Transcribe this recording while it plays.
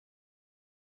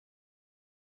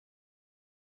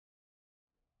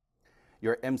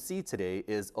Your MC today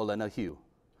is Olena Hugh.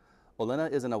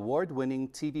 Olena is an award-winning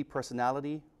TV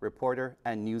personality, reporter,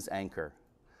 and news anchor.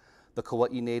 The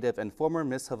Kauai native and former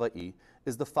Miss Hawaii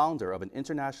is the founder of an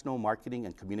international marketing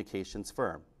and communications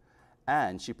firm,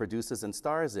 and she produces and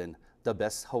stars in The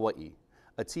Best Hawaii,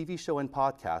 a TV show and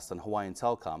podcast on Hawaiian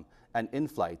Telecom and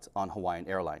in-flight on Hawaiian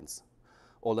Airlines.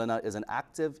 Olena is an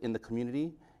active in the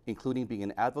community, including being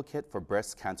an advocate for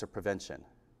breast cancer prevention.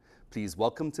 Please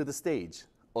welcome to the stage,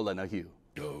 Olena Hugh.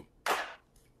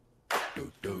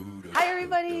 Hi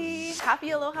everybody,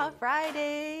 happy Aloha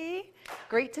Friday.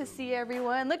 Great to see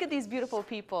everyone. Look at these beautiful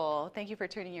people. Thank you for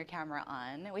turning your camera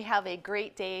on. We have a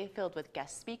great day filled with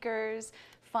guest speakers,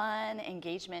 fun,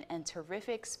 engagement, and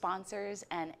terrific sponsors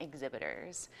and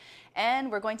exhibitors.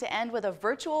 And we're going to end with a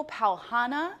virtual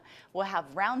pauhana. We'll have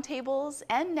roundtables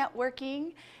and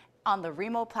networking on the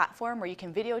Remo platform where you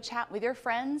can video chat with your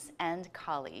friends and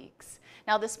colleagues.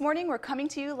 Now this morning we're coming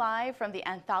to you live from the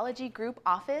Anthology Group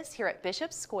office here at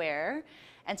Bishop Square.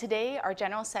 And today our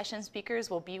general session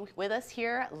speakers will be with us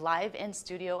here live in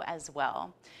studio as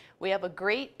well. We have a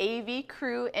great AV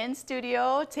crew in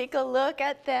studio. Take a look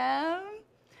at them.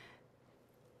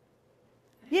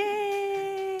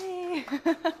 Yay!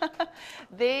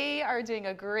 They are doing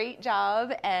a great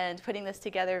job and putting this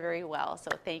together very well, so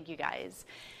thank you guys.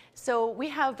 So we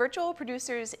have virtual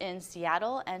producers in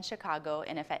Seattle and Chicago,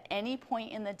 and if at any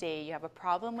point in the day you have a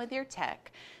problem with your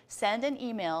tech, send an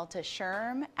email to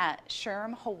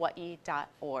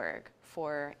sherm@shermhawaii.org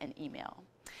for an email.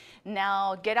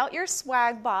 Now get out your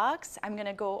swag box. I'm going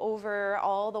to go over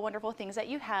all the wonderful things that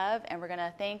you have, and we're going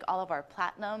to thank all of our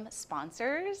platinum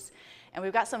sponsors. And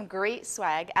we've got some great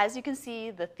swag. As you can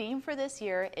see, the theme for this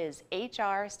year is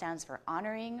HR stands for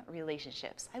Honoring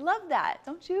Relationships. I love that,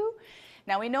 don't you?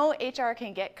 Now we know HR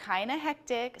can get kind of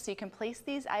hectic, so you can place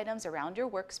these items around your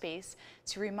workspace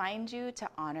to remind you to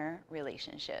honor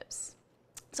relationships.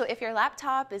 So if your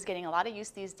laptop is getting a lot of use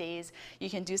these days, you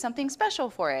can do something special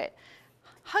for it.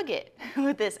 Hug it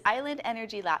with this Island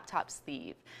Energy laptop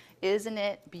sleeve. Isn't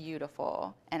it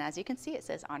beautiful? And as you can see, it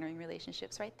says Honoring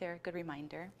Relationships right there. Good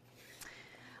reminder.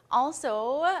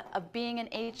 Also, being in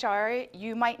HR,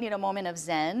 you might need a moment of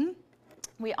Zen.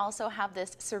 We also have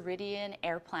this Ceridian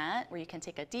air plant where you can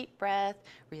take a deep breath,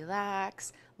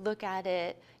 relax, look at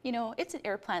it. You know, it's an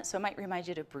air plant, so it might remind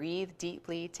you to breathe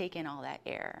deeply, take in all that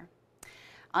air.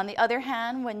 On the other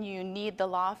hand, when you need the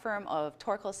law firm of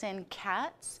Torkelson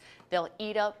Cats, they'll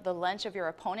eat up the lunch of your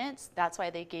opponents. That's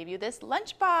why they gave you this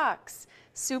lunchbox.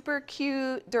 Super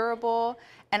cute, durable.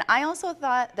 And I also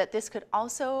thought that this could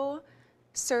also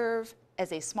serve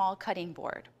as a small cutting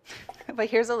board. But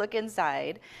here's a look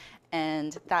inside.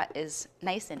 And that is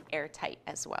nice and airtight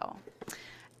as well.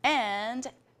 And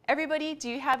everybody, do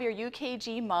you have your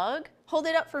UKG mug? Hold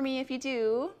it up for me if you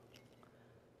do.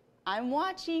 I'm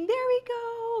watching. There we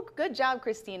go. Good job,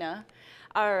 Christina.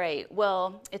 All right.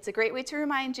 Well, it's a great way to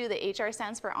remind you that HR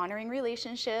stands for Honoring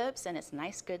Relationships, and it's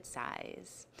nice, good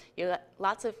size. You got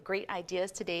lots of great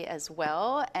ideas today as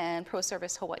well, and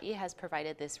ProService Hawaii has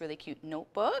provided this really cute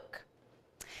notebook.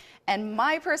 And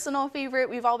my personal favorite,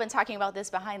 we've all been talking about this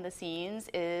behind the scenes,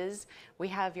 is we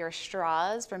have your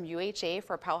straws from UHA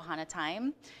for Pauhana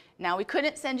time. Now, we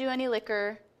couldn't send you any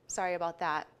liquor. Sorry about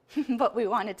that. But we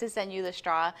wanted to send you the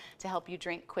straw to help you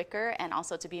drink quicker and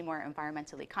also to be more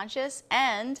environmentally conscious.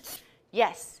 And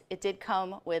yes, it did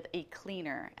come with a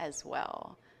cleaner as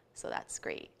well. So that's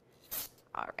great.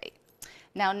 All right.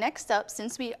 Now next up,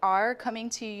 since we are coming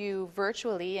to you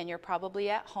virtually and you're probably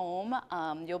at home,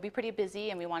 you'll be pretty busy,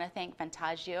 and we want to thank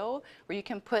Fantagio, where you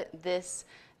can put this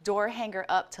door hanger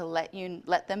up to let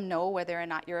them know whether or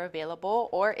not you're available,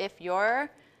 or if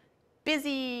you're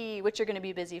busy, which you're going to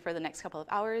be busy for the next couple of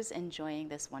hours enjoying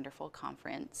this wonderful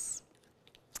conference.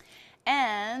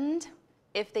 And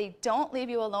if they don't leave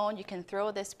you alone, you can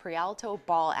throw this Prialto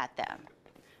ball at them.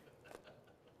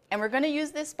 And we're going to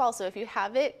use this ball, so if you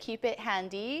have it, keep it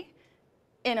handy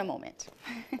in a moment.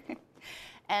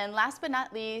 And last but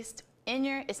not least,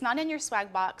 it's not in your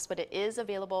swag box, but it is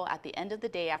available at the end of the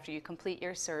day after you complete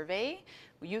your survey.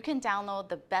 You can download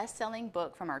the best-selling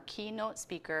book from our keynote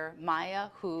speaker, Maya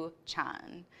Hu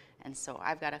Chan. And so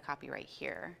I've got a copy right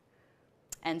here.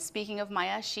 And speaking of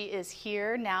Maya, she is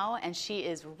here now, and she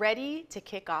is ready to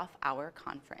kick off our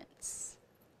conference.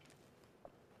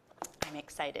 I'm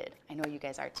excited. I know you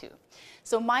guys are too.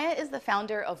 So Maya is the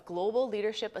founder of Global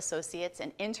Leadership Associates,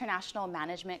 an international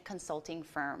management consulting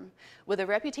firm with a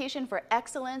reputation for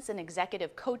excellence in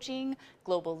executive coaching,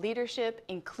 global leadership,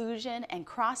 inclusion, and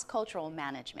cross-cultural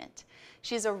management.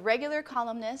 She's a regular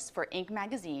columnist for Inc.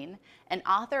 magazine and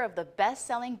author of the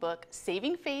best-selling book,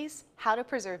 Saving Face: How to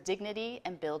Preserve Dignity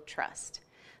and Build Trust.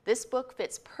 This book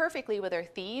fits perfectly with our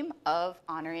theme of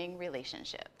honoring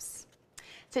relationships.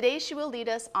 Today, she will lead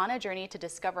us on a journey to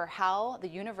discover how the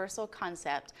universal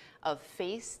concept of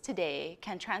face today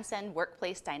can transcend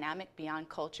workplace dynamic beyond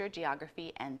culture,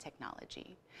 geography, and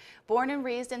technology. Born and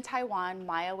raised in Taiwan,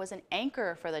 Maya was an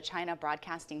anchor for the China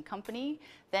Broadcasting Company,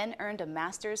 then earned a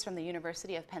master's from the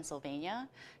University of Pennsylvania.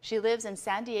 She lives in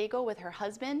San Diego with her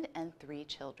husband and 3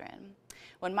 children.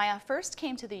 When Maya first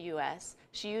came to the US,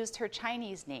 she used her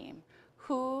Chinese name,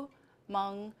 Hu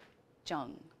Meng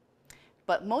Zheng.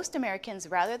 But most Americans,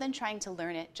 rather than trying to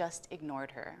learn it, just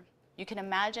ignored her. You can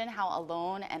imagine how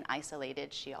alone and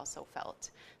isolated she also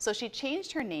felt. So she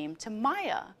changed her name to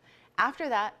Maya. After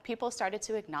that, people started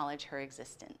to acknowledge her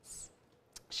existence.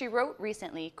 She wrote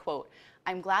recently, quote,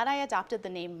 "I'm glad I adopted the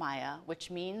name Maya, which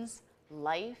means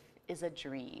life is a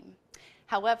dream.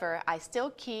 However, I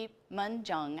still keep Men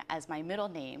Zheng as my middle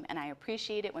name, and I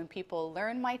appreciate it when people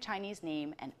learn my Chinese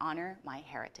name and honor my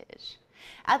heritage."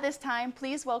 At this time,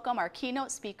 please welcome our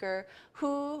keynote speaker,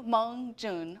 Hu Meng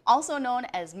Zheng, also known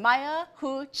as Maya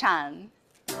Hu Chan.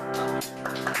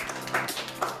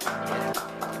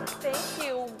 Thank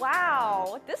you.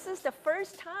 Wow, this is the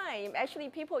first time actually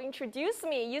people introduce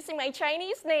me using my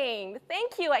Chinese name.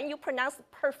 Thank you, and you pronounce it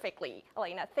perfectly,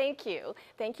 Elena. Thank you.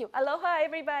 Thank you. Aloha,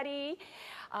 everybody.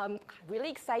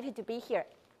 Really excited to be here.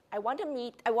 I want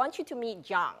you to meet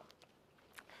Zhang.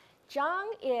 Zhang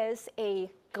is a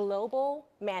global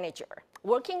manager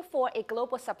working for a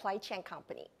global supply chain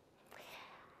company.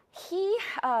 He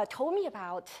told me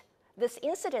about this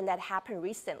incident that happened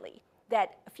recently,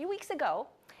 that a few weeks ago,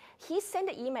 he sent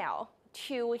an email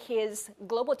to his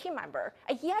global team member.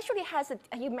 He actually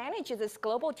he manages this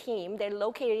global team. They're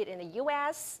located in the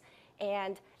US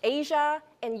and Asia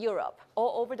and Europe,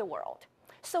 all over the world.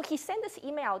 So he sent this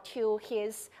email to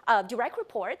his direct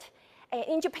report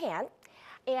in Japan.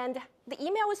 And the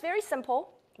email was very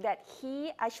simple, that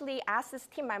he actually asked his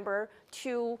team member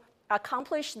to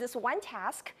accomplish this one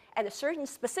task at a certain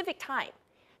specific time.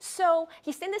 So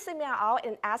he sent this email out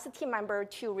and asked the team member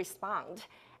to respond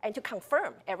and to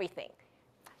confirm everything.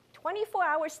 24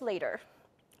 hours later,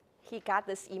 he got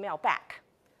this email back.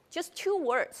 Just 2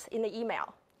 words in the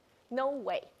email: "No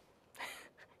way."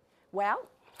 Well,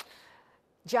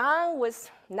 Zhang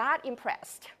was not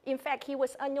impressed. In fact, he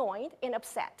was annoyed and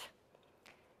upset.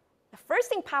 The first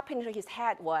thing popped into his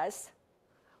head was,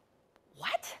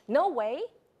 "What? No way?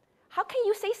 How can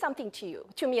you say something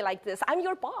to me like this? I'm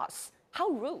your boss. How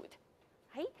rude,"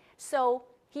 right? So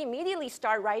he immediately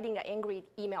started writing an angry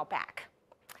email back.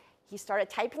 He started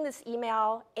typing this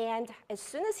email, and as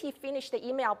soon as he finished the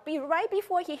email, right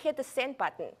before he hit the send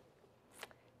button,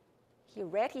 he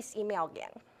read his email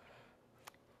again.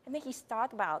 And then he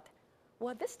thought about,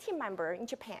 well, this team member in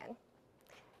Japan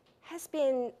has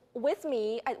been with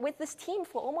me, with this team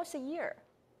for almost a year.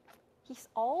 He's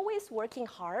always working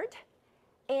hard,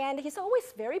 and he's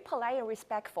always very polite and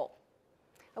respectful.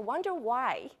 I wonder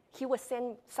why he would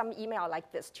send some email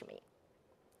like this to me.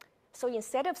 So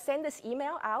instead of send this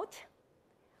email out,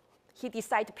 he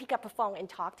decided to pick up the phone and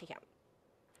talk to him.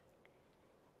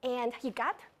 And he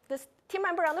got this team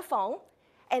member on the phone,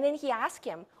 and then he asked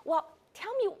him, "Well,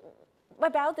 tell me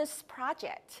about this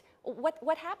project.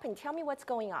 What happened? Tell me what's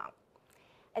going on."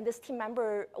 And this team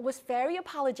member was very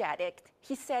apologetic.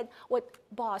 He said, "Well,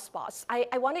 boss,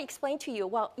 I want to explain to you,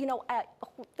 well,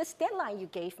 this deadline you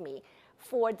gave me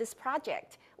for this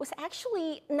project was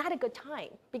actually not a good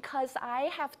time because I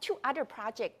have 2 other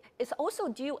projects. It's also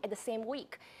due at the same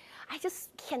week. I just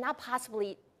cannot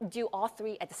possibly do all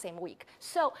 3 at the same week."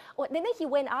 So then he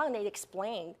went on and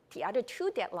explained the other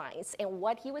 2 deadlines and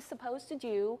what he was supposed to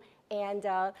do, and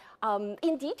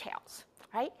in details,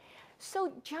 right? So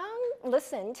Zhang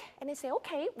listened, and he said,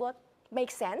 "Okay, well,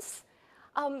 makes sense.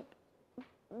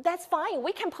 That's fine.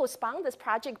 We can postpone this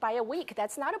project by a week.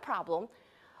 That's not a problem.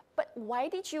 But why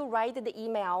did you write the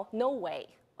email, 'No way'?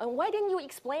 And why didn't you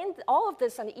explain all of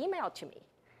this on the email to me?"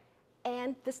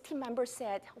 And this team member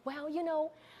said, "Well,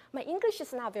 my English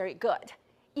is not very good.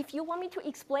 If you want me to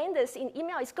explain this in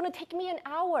email, it's going to take me an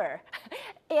hour.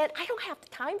 And I don't have the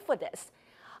time for this.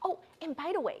 Oh, and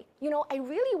by the way, I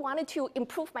really wanted to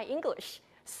improve my English.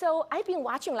 So I've been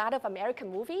watching a lot of American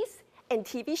movies and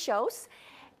TV shows.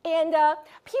 And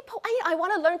I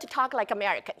want to learn to talk like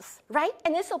Americans, right?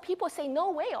 And then so people say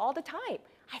 'no way' all the time."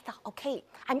 I thought, okay,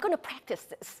 I'm going to practice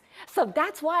this. So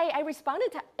that's why I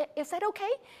responded to, "Is that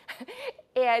okay?"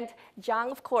 And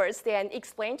Zhang, of course, then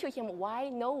explained to him why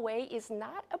 "no way" is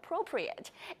not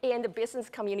appropriate in the business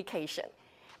communication.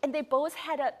 And they both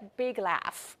had a big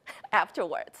laugh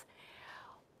afterwards.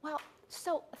 Well,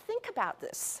 so think about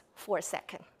this for a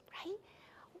second, right?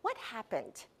 What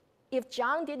happened if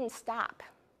John didn't stop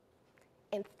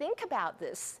and think about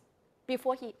this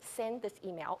before he sent this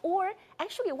email? Or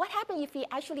actually, what happened if he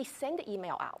actually sent the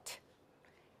email out?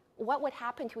 What would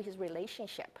happen to his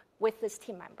relationship with this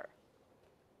team member?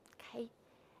 Okay?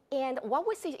 And what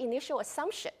was his initial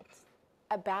assumption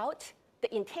about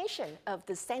the intention of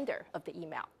the sender of the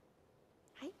email?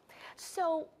 Okay?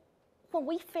 So when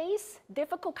we face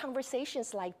difficult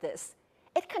conversations like this,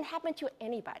 it can happen to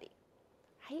anybody.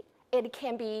 Right? It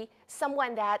can be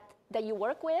someone that you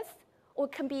work with, or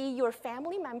it can be your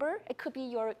family member. It could be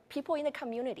your people in the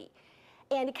community.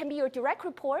 And it can be your direct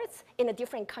reports in a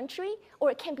different country,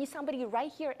 or it can be somebody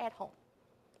right here at home.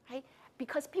 Right?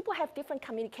 Because people have different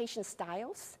communication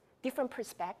styles, different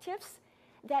perspectives,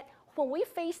 that when we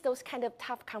face those kind of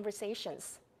tough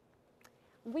conversations,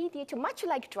 we need to, much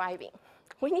like driving,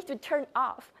 we need to turn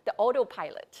off the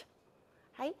autopilot.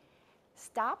 Right?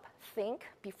 Stop, think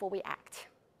before we act.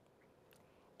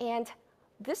 And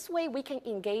this way we can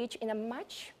engage in a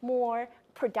much more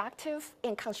productive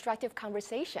and constructive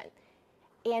conversation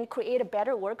and create a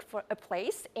better work for a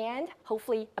place and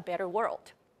hopefully a better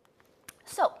world.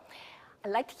 So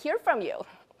I'd like to hear from you.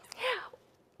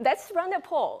 Let's run a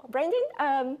poll. Brandon,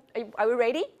 are we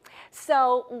ready?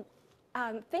 So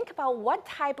think about what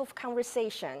type of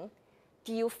conversation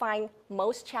do you find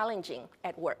most challenging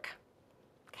at work?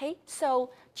 Okay,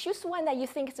 so choose one that you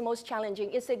think is the most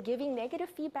challenging. Is it giving negative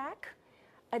feedback?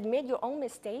 Admit your own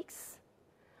mistakes?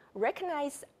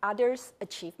 Recognize others'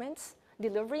 achievements?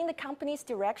 Delivering the company's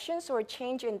directions or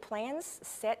change in plans?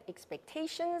 Set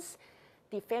expectations?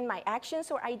 Defend my actions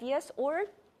or ideas? Or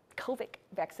COVID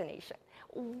vaccination?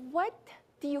 What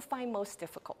do you find most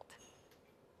difficult?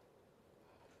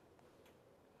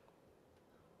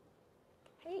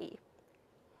 Hey.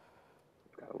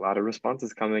 Got a lot of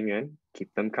responses coming in.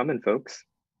 Keep them coming, folks.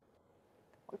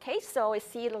 Okay, so I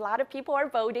see a lot of people are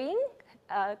voting.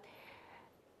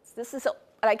 This is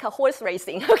like a horse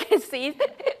racing. Okay, see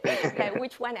okay,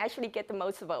 which one actually get the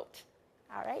most vote.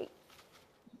 All right.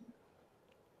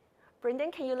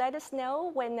 Brendan, can you let us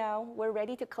know when we're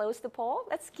ready to close the poll?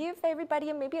 Let's give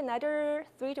everybody maybe another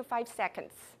 3 to 5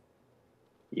 seconds.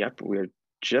 Yep, we're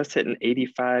just hitting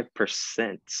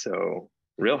 85%, so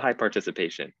real high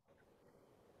participation.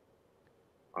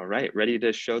 All right, ready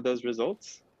to show those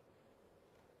results?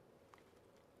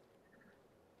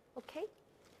 Okay,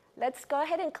 let's go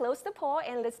ahead and close the poll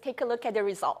and let's take a look at the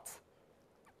results.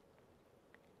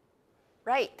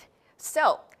 Right,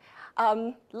 so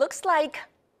looks like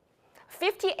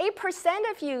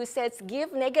 58% of you says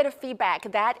give negative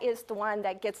feedback. That is the one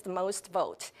that gets the most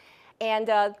vote. And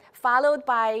followed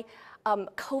by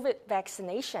COVID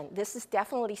vaccination. This is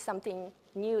definitely something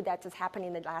new that has happened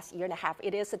in the last year and a half.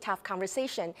 It is a tough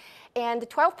conversation. And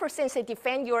 12% say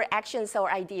defend your actions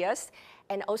or ideas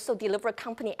and also deliver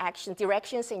company action,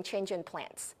 directions and change in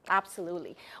plans.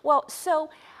 Absolutely. Well, so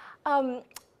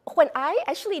when I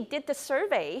actually did the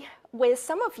survey with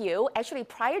some of you, actually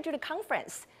prior to the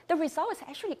conference, the result is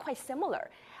actually quite similar.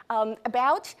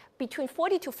 About between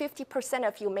 40 to 50%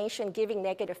 of you mentioned giving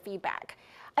negative feedback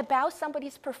about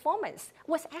somebody's performance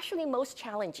was actually most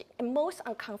challenging and most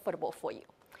uncomfortable for you.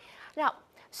 Now,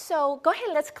 so go ahead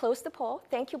and let's close the poll.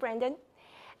 Thank you, Brandon.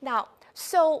 Now,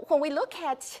 so when we look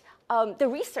at the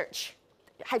research,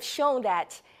 have shown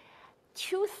that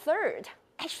 2/3,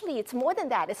 actually it's more than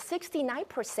that, it's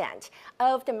 69%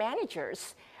 of the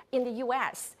managers in the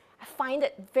US find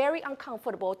it very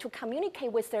uncomfortable to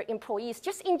communicate with their employees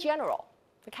just in general,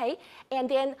 okay? And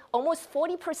then almost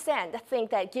 40%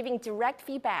 think that giving direct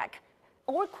feedback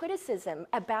or criticism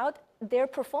about their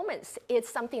performance is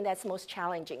something that's most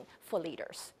challenging for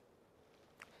leaders.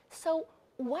 So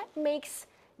what makes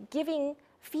giving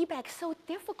feedback so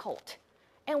difficult?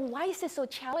 And why is it so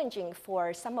challenging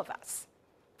for some of us,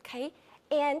 okay?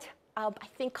 And I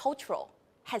think cultural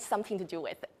has something to do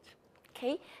with it.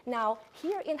 Okay, now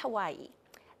here in Hawaii,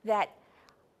 that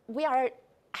we are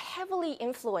heavily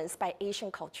influenced by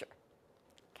Asian culture.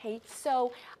 Okay,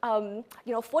 so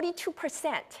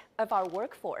 42% of our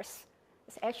workforce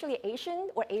is actually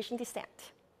Asian or Asian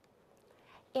descent.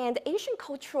 And Asian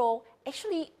cultural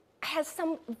actually has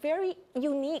some very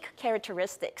unique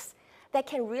characteristics that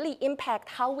can really impact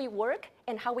how we work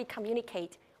and how we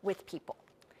communicate with people.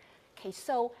 Okay,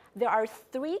 so there are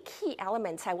 3 key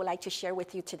elements I would like to share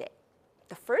with you today.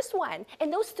 The first one,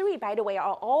 and those 3, by the way,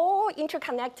 are all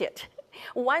interconnected.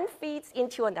 One feeds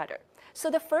into another. So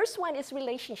the first one is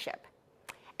relationship,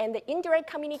 and the indirect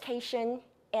communication,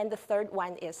 and the third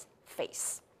one is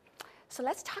face. So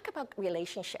let's talk about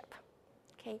relationship,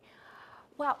 okay?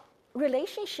 Well,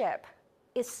 relationship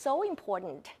is so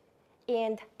important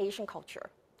in Asian culture.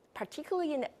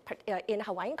 particularly in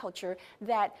Hawaiian culture,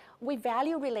 that we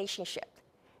value relationship.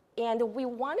 And we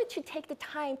wanted to take the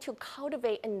time to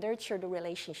cultivate and nurture the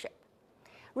relationship.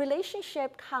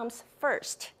 Relationship comes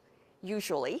first,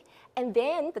 usually, and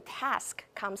then the task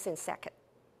comes in second.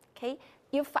 Okay?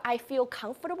 If I feel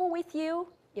comfortable with you,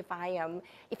 if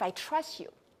I trust you,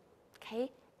 okay,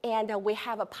 and we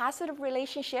have a positive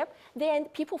relationship, then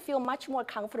people feel much more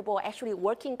comfortable actually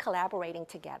working, collaborating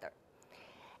together.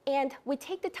 And we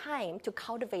take the time to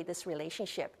cultivate this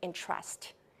relationship in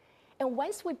trust. And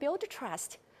once we build the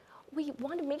trust, we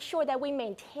want to make sure that we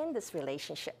maintain this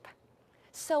relationship.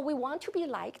 So we want to be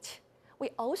liked. We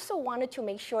also wanted to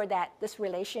make sure that this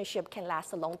relationship can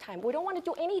last a long time. We don't want to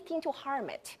do anything to harm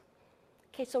it.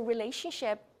 Okay, so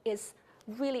relationship is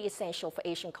really essential for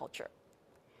Asian culture.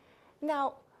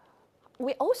 Now,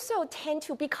 we also tend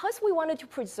to, because we wanted to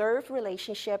preserve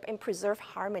relationship and preserve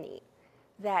harmony,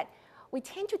 that we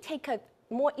tend to take a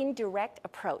more indirect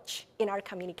approach in our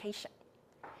communication.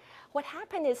 What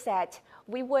happened is that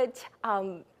we would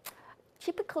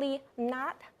typically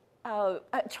not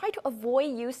try to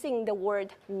avoid using the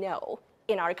word no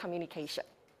in our communication.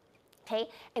 Okay?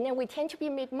 And then we tend to be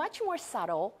made much more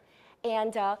subtle.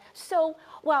 And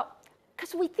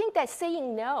because we think that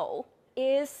saying no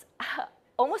is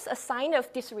almost a sign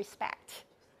of disrespect.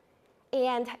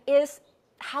 And it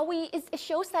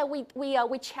shows that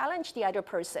we challenge the other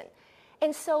person.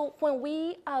 And so when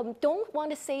we don't want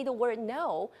to say the word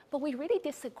no, but we really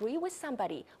disagree with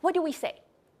somebody, what do we say?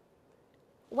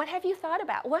 What have you thought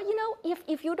about? Well, you know,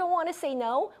 if you don't want to say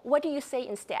no, what do you say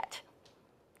instead?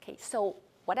 Okay, so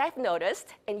what I've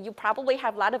noticed, and you probably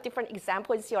have a lot of different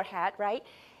examples in your head, right,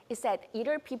 is that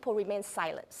either people remain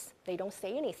silent, they don't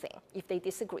say anything if they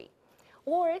disagree,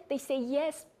 or they say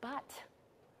yes, but.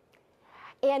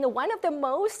 And one of the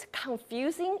most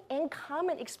confusing and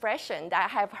common expression that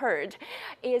I have heard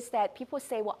is that people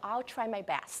say, well, I'll try my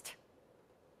best.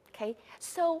 Okay,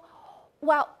 so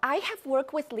while I have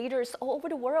worked with leaders all over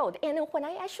the world, and when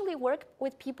I actually work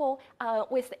with people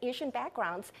with Asian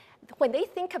backgrounds, when they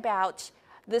think about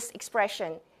this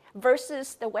expression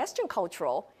versus the Western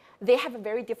cultural, they have a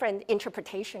very different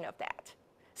interpretation of that.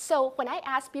 So when I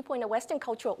ask people in the Western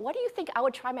culture, what do you think I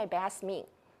would try my best mean?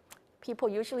 People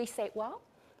usually say, well,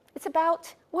 it's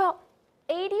about,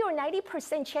 80 or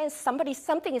 90% chance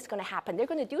something is going to happen. They're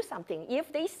going to do something.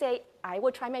 If they say, I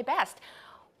will try my best,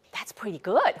 that's pretty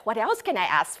good. What else can I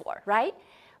ask for, right?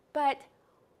 But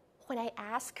when I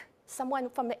ask someone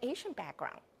from the Asian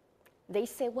background, they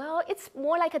say, well, it's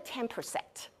more like a 10%,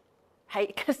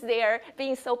 right? Because they're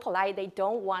being so polite, they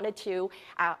don't want it to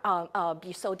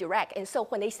be so direct. And so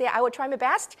when they say, I will try my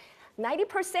best,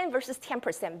 90% versus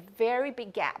 10%, very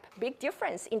big gap, big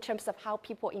difference in terms of how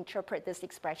people interpret this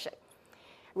expression.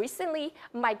 Recently,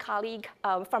 my colleague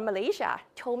from Malaysia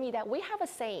told me that we have a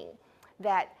saying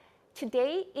that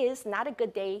today is not a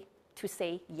good day to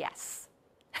say yes.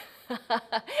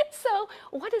 So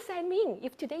what does that mean?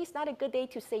 If today is not a good day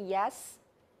to say yes,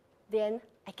 then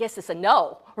I guess it's a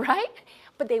no, right?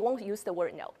 But they won't use the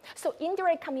word no. So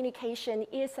indirect communication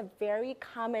is a very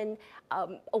common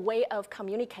a way of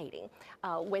communicating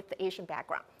with the Asian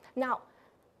background. Now,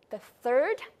 the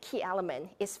third key element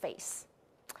is face.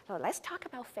 So let's talk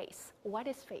about face. What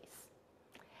is face?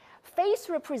 Face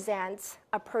represents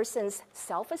a person's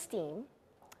self-esteem,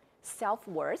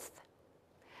 self-worth,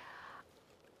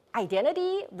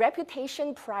 identity,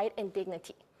 reputation, pride, and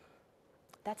dignity.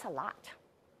 That's a lot,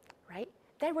 right?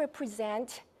 That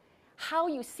represent how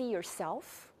you see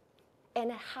yourself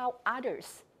and how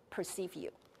others perceive you.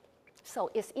 So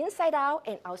it's inside out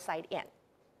and outside in.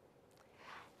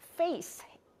 Face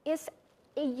is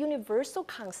a universal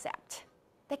concept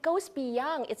that goes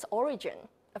beyond its origin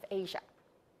of Asia.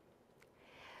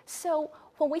 So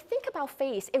when we think about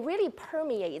face, it really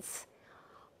permeates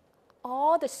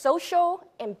all the social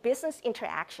and business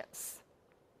interactions.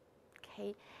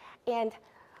 Okay, and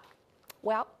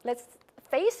well,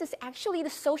 face is actually the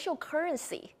social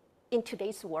currency in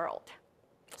today's world.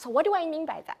 So what do I mean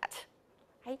by that?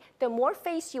 Right? The more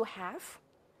face you have,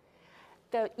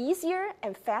 the easier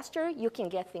and faster you can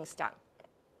get things done.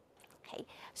 Okay,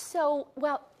 so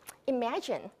well,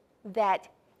 imagine that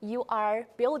you are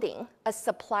building a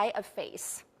supply of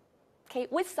face, okay,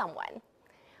 with someone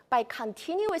by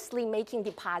continuously making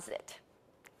deposit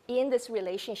in this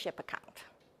relationship account.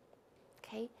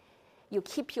 Okay, you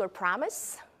keep your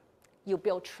promise, you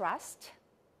build trust,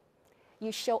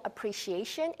 you show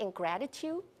appreciation and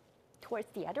gratitude towards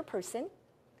the other person,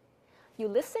 you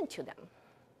listen to them,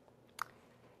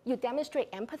 you demonstrate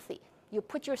empathy, you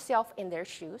put yourself in their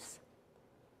shoes,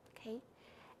 okay,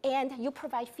 and you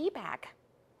provide feedback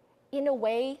in a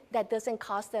way that doesn't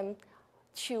cause them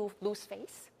to lose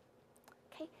face.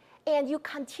 Okay? And you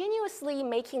continuously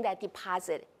making that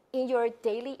deposit in your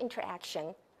daily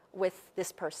interaction with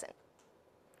this person.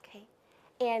 Okay?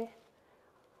 And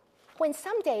when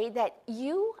someday that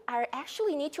you are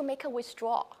actually need to make a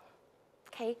withdrawal,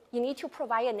 okay, you need to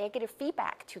provide a negative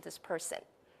feedback to this person,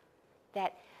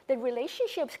 that the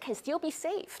relationships can still be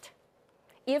saved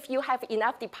if you have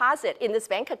enough deposit in this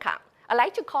bank account. I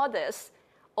like to call this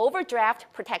overdraft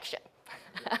protection.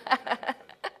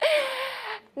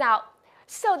 Now,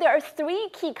 so there are 3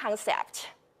 key concepts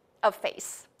of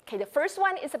face. Okay, the first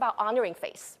one is about honoring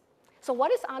face. So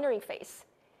what is honoring face?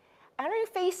 Honoring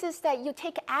face is that you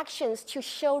take actions to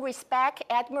show respect,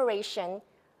 admiration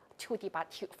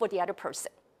for the other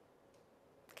person.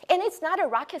 And it's not a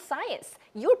rocket science.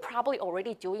 You're probably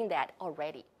already doing that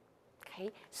already.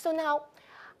 Okay? So now,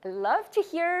 I love to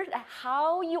hear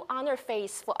how you honor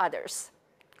face for others.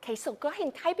 Okay, so go ahead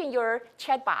and type in your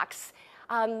chat box.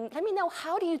 Let me know,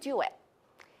 how do you do it?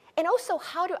 And also,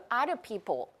 how do other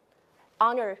people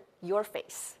honor your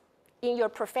face in your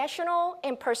professional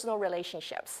and personal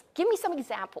relationships? Give me some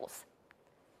examples.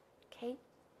 Okay?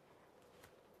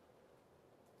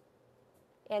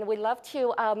 And we'd love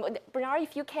to, Bernard,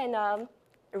 if you can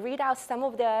read out some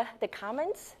of the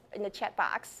comments in the chat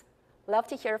box. Love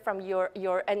to hear from your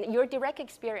direct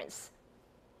experience.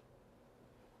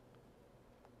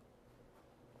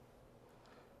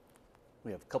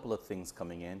 We have a couple of things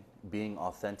coming in. Being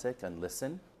authentic and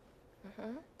listen.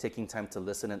 Taking time to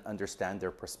listen and understand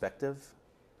their perspective.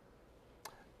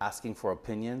 Asking for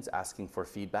opinions, asking for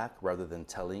feedback rather than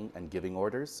telling and giving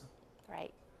orders.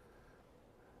 Right.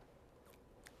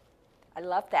 I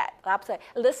love that. Absolutely.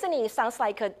 Listening sounds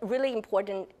like a really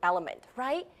important element,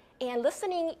 right? And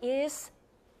listening is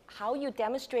how you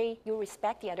demonstrate you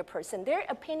respect the other person. Their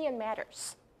opinion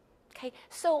matters. Okay?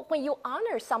 So when you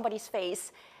honor somebody's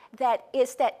face, that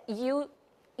is that you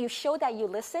show that you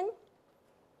listen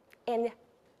and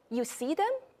you see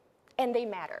them and they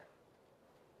matter.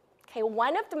 Okay,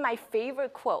 one of my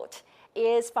favorite quote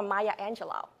is from Maya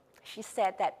Angelou. She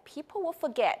said that people will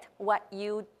forget what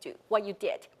you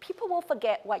did. People will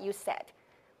forget what you said,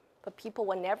 but people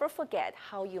will never forget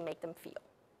how you make them feel.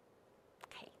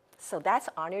 Okay, so that's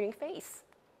honoring face.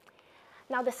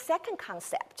 Now the second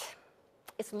concept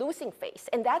is losing face,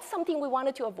 and that's something we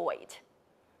wanted to avoid.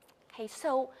 Okay,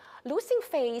 so losing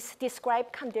face describes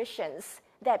conditions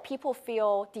that people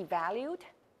feel devalued,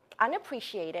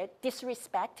 unappreciated,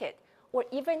 disrespected, or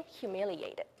even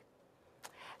humiliated.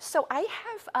 So I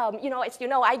have, as you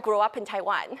know, I grew up in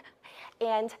Taiwan.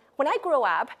 And when I grew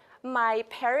up, my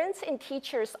parents and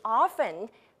teachers often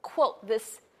quote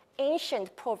this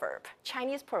ancient proverb,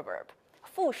 Chinese proverb,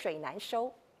 覆水难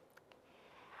收.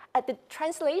 The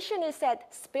translation is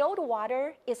that spilled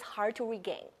water is hard to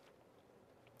regain.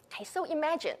 Okay, so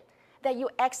imagine that you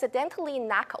accidentally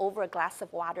knock over a glass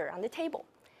of water on the table.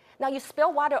 Now you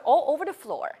spill water all over the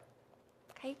floor.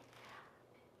 Okay?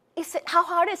 How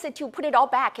hard is it to put it all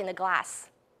back in the glass?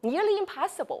 Nearly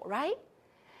impossible, right?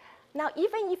 Now,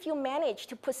 even if you manage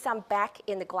to put some back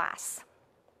in the glass,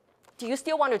 do you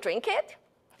still want to drink it?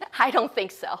 I don't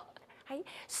think so. Right?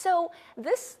 So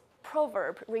this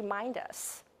proverb reminds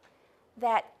us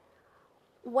that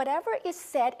whatever is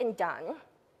said and done,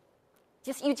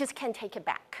 you just can't take it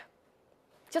back.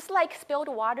 Just like spilled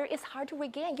water is hard to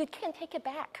regain, you can't take it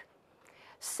back.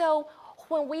 So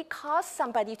when we cause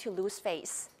somebody to lose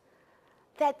face,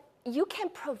 that you can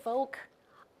provoke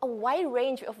a wide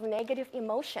range of negative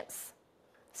emotions,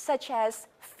 such as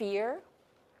fear,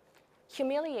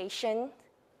 humiliation,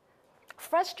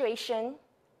 frustration,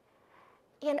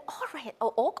 and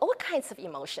all kinds of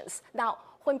emotions. Now,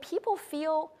 when people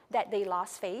feel that they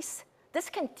lost face, this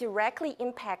can directly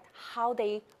impact how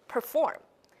they perform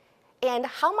and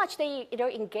how much they are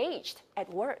engaged at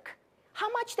work,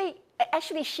 how much they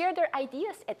actually share their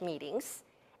ideas at meetings,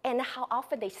 and how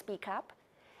often they speak up,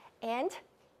 and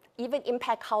even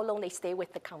impact how long they stay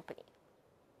with the company.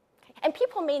 Okay? And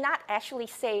people may not actually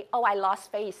say, oh, I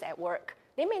lost face at work.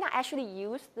 They may not actually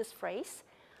use this phrase,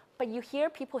 but you hear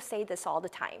people say this all the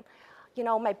time. You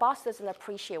know, my boss doesn't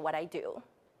appreciate what I do.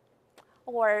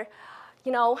 Or,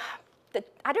 you know, the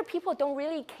other people don't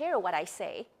really care what I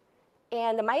say,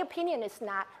 and my opinion is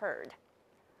not heard.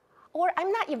 Or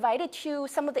I'm not invited to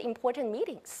some of the important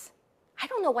meetings. I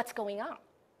don't know what's going on.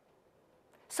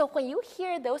 So when you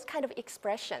hear those kind of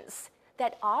expressions,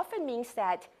 that often means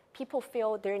that people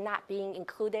feel they're not being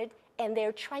included and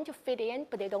they're trying to fit in,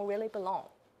 but they don't really belong.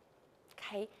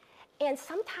 Okay? And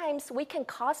sometimes we can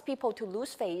cause people to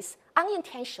lose face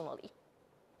unintentionally.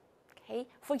 Okay?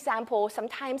 For example,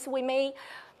 sometimes we may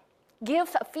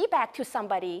give feedback to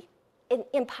somebody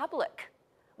in public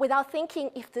without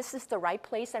thinking if this is the right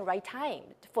place and right time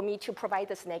for me to provide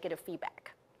this negative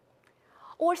feedback.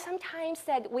 Or sometimes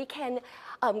that we can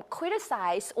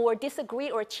criticize or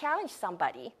disagree or challenge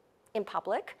somebody in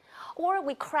public, or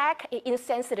we crack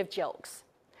insensitive jokes.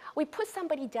 We put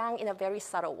somebody down in a very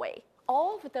subtle way.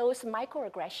 All of those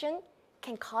microaggressions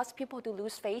can cause people to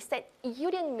lose faith that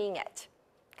you didn't mean it,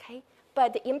 okay?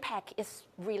 But the impact is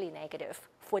really negative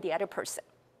for the other person.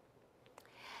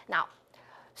 Now,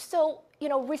 so,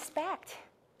 respect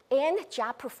and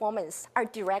job performance are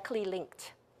directly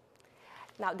linked.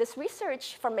 Now, this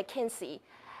research from McKinsey,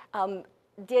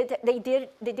 they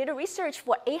did a research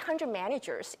for 800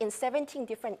 managers in 17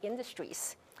 different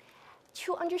industries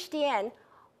to understand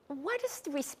what does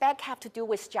the respect have to do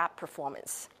with job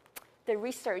performance. The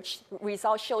research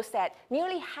result shows that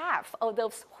nearly half of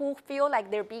those who feel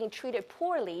like they're being treated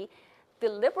poorly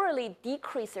deliberately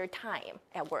decrease their time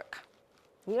at work.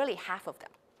 Nearly half of them.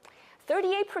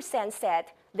 38% said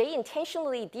they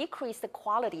intentionally decrease the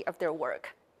quality of their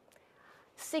work.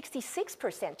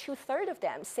 66%, two-thirds of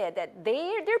them, said that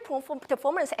their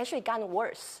performance actually gotten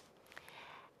worse.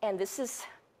 And this is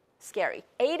scary.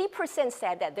 80%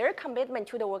 said that their commitment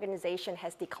to the organization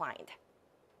has declined.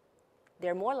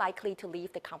 They're more likely to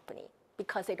leave the company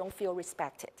because they don't feel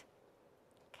respected.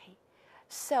 Okay?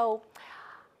 So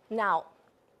now,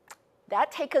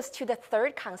 that takes us to the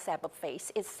third concept of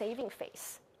face, is saving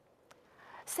face.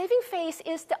 Saving face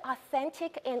is the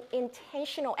authentic and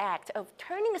intentional act of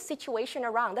turning a situation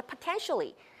around that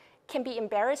potentially can be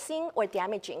embarrassing or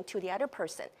damaging to the other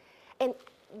person. And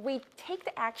we take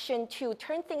the action to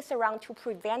turn things around to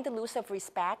prevent the loss of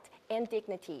respect and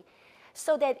dignity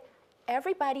so that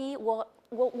everybody will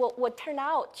turn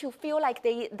out to feel like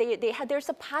there's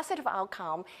a positive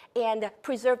outcome and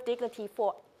preserve dignity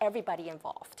for everybody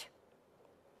involved.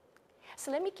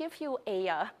 So let me give you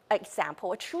an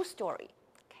example, a true story.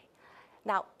 Okay.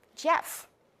 Now, Jeff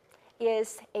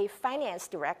is a finance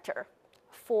director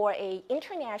for an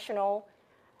international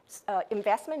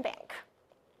investment bank.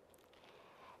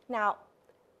 Now,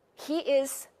 he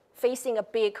is facing a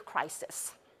big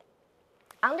crisis.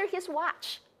 Under his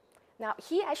watch, now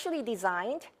he actually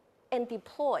designed and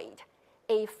deployed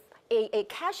a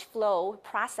cash flow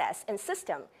process and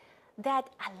system that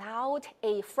allowed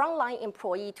a frontline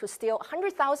employee to steal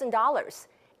 $100,000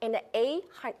 in an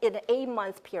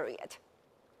 8-month period.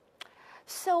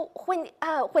 So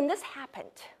when this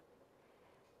happened,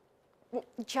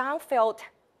 John felt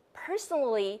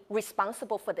personally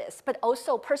responsible for this, but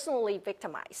also personally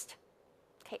victimized.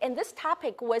 Okay, and this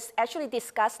topic was actually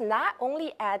discussed not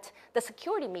only at the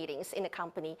security meetings in the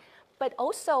company, but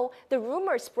also the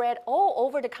rumors spread all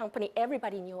over the company.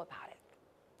 Everybody knew about it.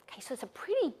 Okay, so it's a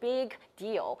pretty big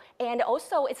deal, and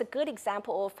also it's a good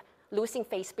example of losing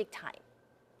face big time.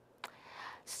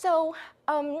 So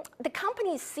the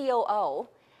company's COO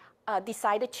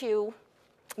decided to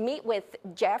meet with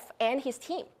Jeff and his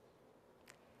team.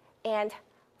 And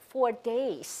for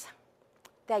days,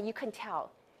 that you can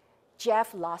tell,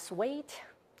 Jeff lost weight.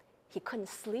 He couldn't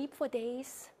sleep for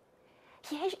days.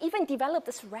 He even developed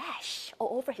this rash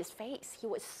all over his face. He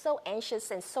was so anxious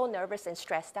and so nervous and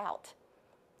stressed out.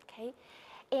 Okay?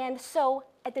 And so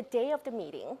at the day of the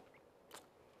meeting,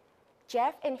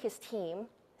 Jeff and his team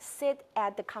sit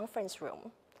at the conference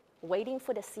room waiting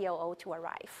for the COO to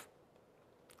arrive.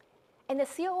 And the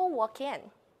COO walked in.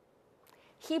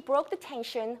 He broke the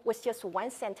tension with just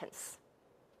one sentence.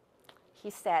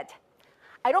 He said,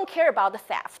 "I don't care about the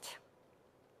theft."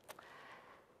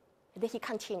 And then he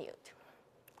continued.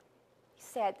 He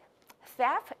said,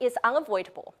 "Theft is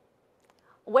unavoidable,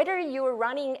 whether you're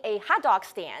running a hot dog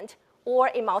stand or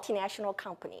a multinational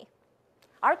company.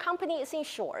 Our company is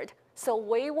insured, so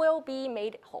we will be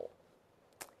made whole.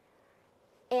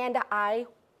 And I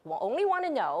only want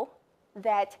to know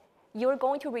that you're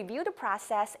going to review the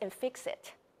process and fix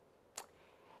it.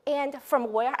 And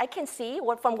from where I can see,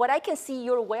 or from what I can see,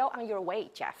 you're well on your way,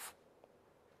 Jeff."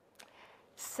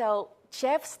 So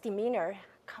Jeff's demeanor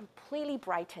completely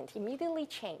brightened, immediately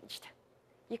changed.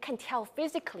 You can tell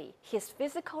physically, his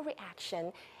physical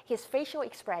reaction, his facial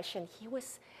expression, he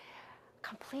was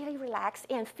completely relaxed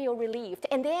and feel relieved.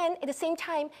 And then at the same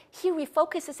time, he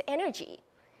refocuses energy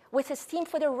with his team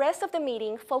for the rest of the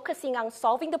meeting, focusing on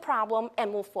solving the problem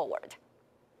and move forward.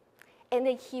 And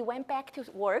then he went back to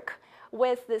work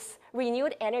with this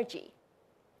renewed energy.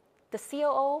 The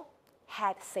COO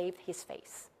had saved his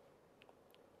face.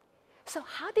 So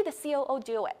how did the COO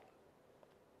do it?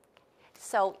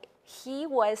 So he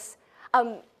was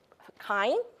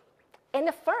kind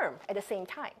and firm at the same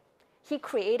time. He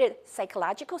created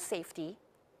psychological safety,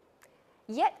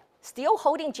 yet still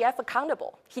holding Jeff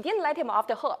accountable. He didn't let him off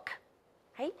the hook,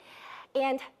 right?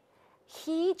 And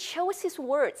he chose his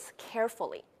words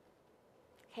carefully.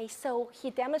 Okay, so he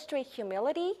demonstrated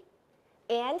humility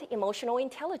and emotional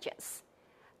intelligence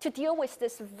to deal with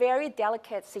this very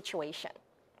delicate situation.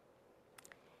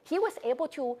 He was able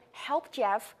to help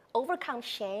Jeff overcome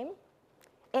shame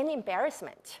and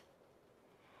embarrassment,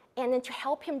 and then to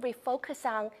help him refocus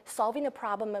on solving the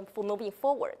problem and for moving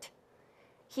forward.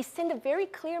 He sent a very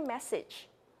clear message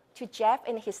to Jeff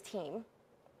and his team.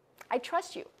 I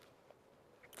trust you.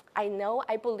 I know,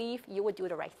 I believe you will do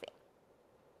the right thing.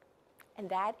 And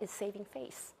that is saving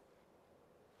face.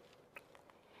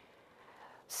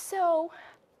 So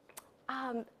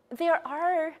there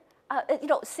are,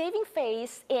 saving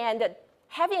face and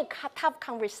having a tough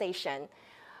conversation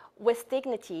with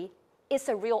dignity is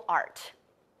a real art,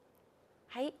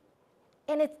 right?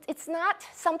 And it's not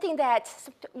something that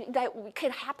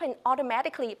can happen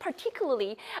automatically,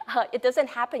 particularly it doesn't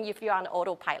happen if you're on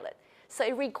autopilot. So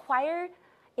it requires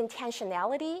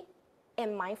intentionality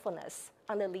and mindfulness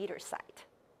on the leader side.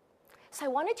 So I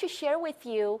wanted to share with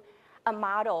you a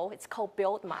model. It's called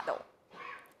BUILD model.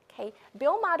 Okay,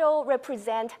 BUILD model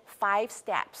represents 5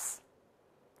 steps.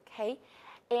 Okay,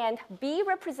 and B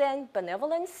represents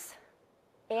benevolence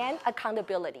and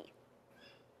accountability.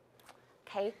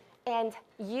 Okay, and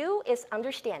U is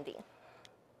understanding.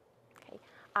 Okay,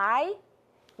 I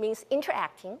means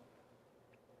interacting.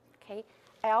 Okay,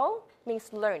 L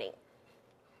means learning.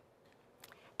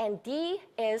 And D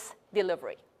is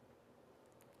delivery.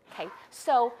 Okay,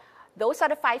 so those are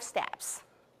the 5 steps.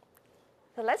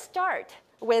 So let's start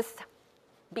with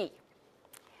B.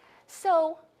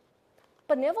 So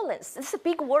benevolence, this is a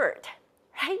big word,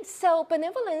 right? So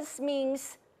benevolence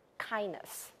means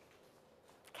kindness,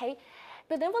 okay?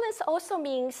 Benevolence also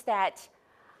means that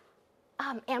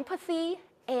empathy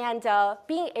and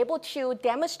being able to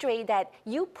demonstrate that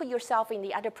you put yourself in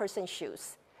the other person's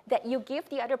shoes, that you give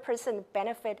the other person the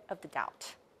benefit of the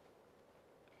doubt.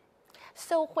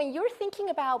 So when you're thinking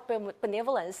about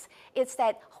benevolence, it's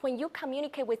that when you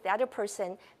communicate with the other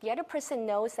person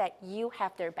knows that you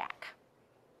have their back.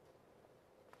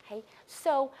 Okay?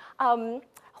 So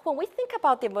when we think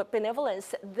about the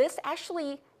benevolence, this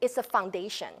actually is a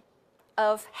foundation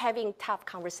of having tough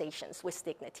conversations with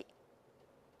dignity.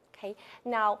 Okay?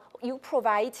 Now, you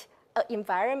provide an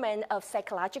environment of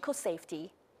psychological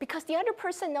safety because the other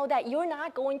person knows that you're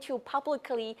not going to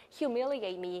publicly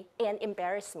humiliate me and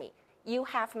embarrass me. You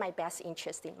have my best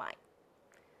interest in mind.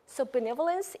 So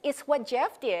benevolence is what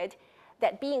Jeff did,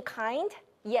 that being kind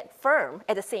yet firm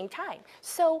at the same time.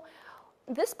 So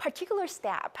this particular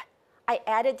step, I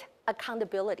added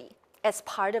accountability as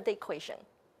part of the equation.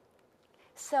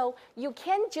 So you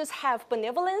can't just have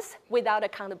benevolence without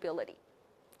accountability.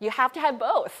 You have to have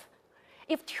both.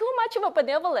 If too much of a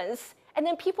benevolence, and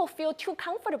then people feel too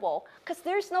comfortable because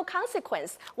there's no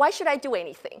consequence, why should I do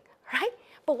anything, right?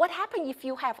 But what happens if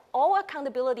you have all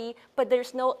accountability, but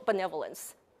there's no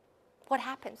benevolence? What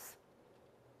happens?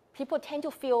 People tend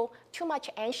to feel too much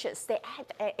anxious. They have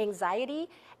anxiety,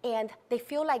 and they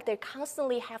feel like they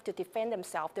constantly have to defend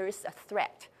themselves. There is a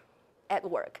threat at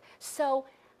work. So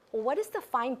what is the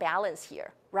fine balance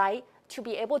here, right? To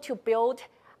be able to build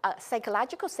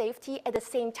psychological safety at the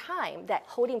same time that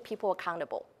holding people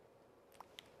accountable.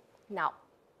 Now,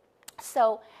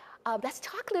 so let's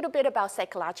talk a little bit about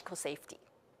psychological safety.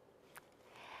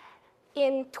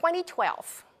 In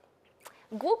 2012,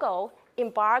 Google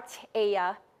embarked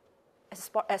a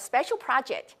special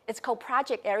project. It's called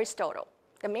Project Aristotle.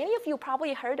 And many of you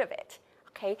probably heard of it.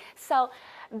 Okay, so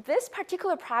this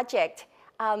particular project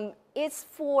is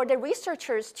for the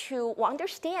researchers to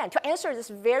understand, to answer this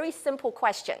very simple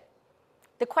question.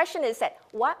 The question is that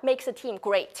what makes a team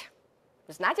great?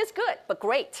 It's not just good, but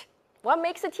great. What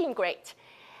makes a team great?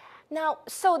 Now,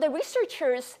 so the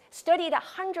researchers studied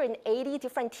 180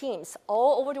 different teams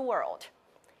all over the world.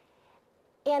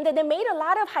 And they made a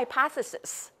lot of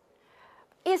hypotheses.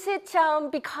 Is it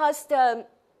because the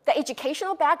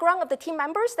educational background of the team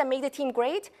members that made the team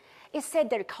great? Is it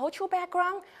their cultural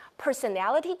background,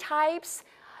 personality types,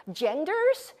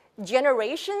 genders,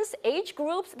 generations, age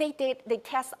groups? They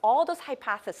test all those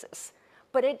hypotheses.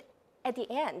 But at the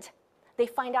end, they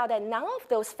find out that none of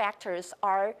those factors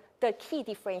are the key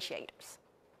differentiators.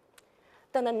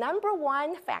 Then the number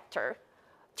one factor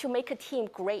to make a team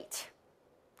great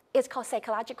is called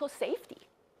psychological safety.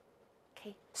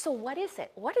 Okay, so what is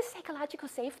it? What is psychological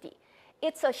safety?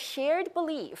 It's a shared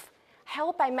belief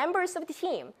held by members of the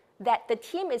team that the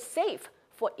team is safe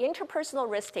for interpersonal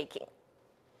risk-taking.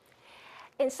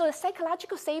 And so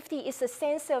psychological safety is a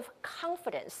sense of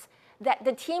confidence that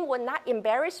the team will not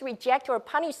embarrass, reject, or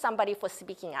punish somebody for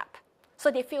speaking up. So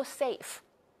they feel safe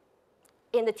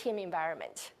in the team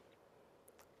environment.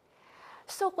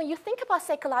 So when you think about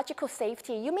psychological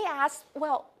safety, you may ask,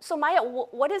 well, so Maya,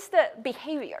 what is the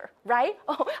behavior, right?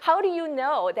 How do you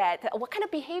know that, what kind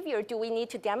of behavior do we need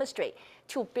to demonstrate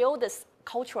to build this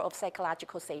culture of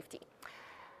psychological safety?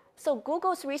 So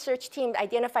Google's research team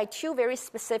identified 2 very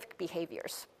specific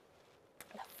behaviors.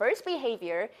 The first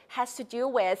behavior has to do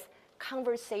with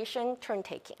conversation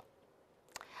turn-taking.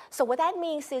 So what that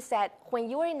means is that when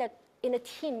you're in a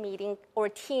team meeting or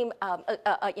team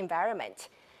environment,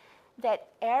 that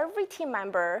every team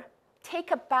member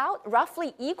take about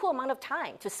roughly equal amount of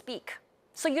time to speak.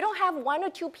 So you don't have 1 or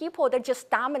 2 people that just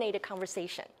dominate a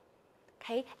conversation,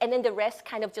 okay? And then the rest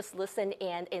kind of just listen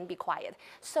and be quiet.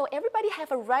 So everybody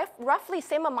have a roughly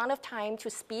same amount of time to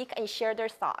speak and share their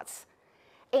thoughts.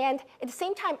 And at the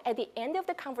same time, at the end of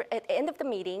the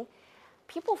meeting,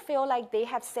 people feel like they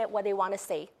have said what they want to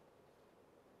say.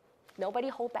 Nobody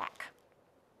hold back.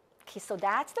 Okay, so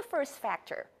that's the first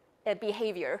factor.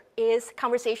 Behavior is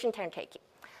conversation turn-taking.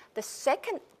 The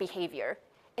second behavior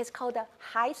is called the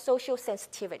high social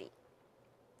sensitivity.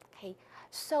 Okay,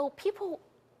 so people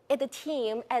at the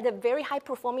team, at a very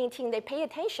high-performing team, they pay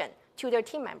attention to their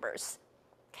team members.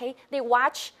 Okay, they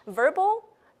watch verbal,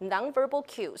 non-verbal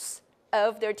cues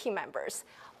of their team members.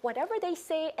 Whatever they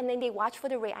say, and then they watch for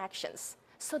the reactions.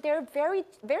 So they're very,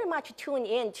 very much tuned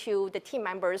in to the team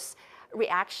members'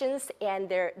 reactions and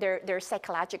their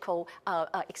psychological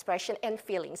expression and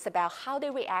feelings about how they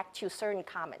react to certain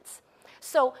comments.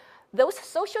 So those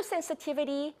social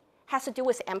sensitivity has to do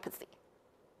with empathy,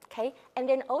 okay? And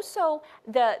then also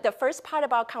the first part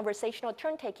about conversational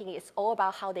turn-taking is all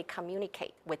about how they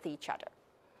communicate with each other.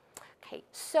 Okay,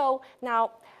 so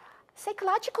now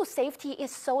psychological safety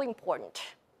is so important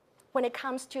when it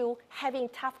comes to having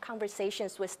tough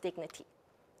conversations with dignity.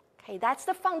 Okay, that's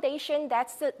the foundation,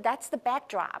 that's the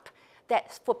backdrop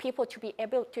that for people to be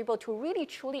able to really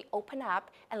truly open up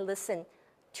and listen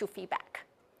to feedback.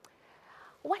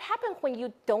 What happens when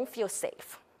you don't feel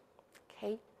safe?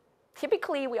 Okay,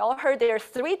 typically we all heard there are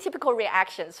 3 typical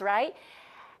reactions, right?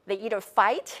 They either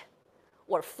fight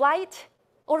or flight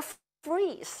or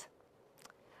freeze.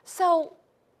 So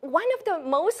one of the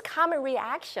most common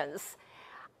reactions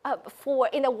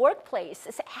in a workplace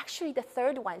is actually the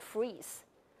third one, freeze.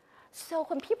 So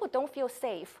when people don't feel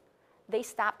safe, they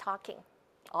stop talking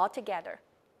altogether.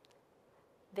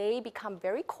 They become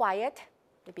very quiet,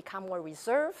 they become more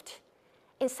reserved,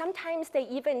 and sometimes they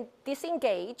even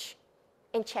disengage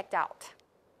and checked out.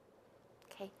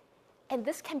 Okay? And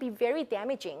this can be very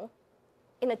damaging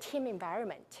in a team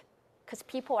environment because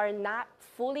people are not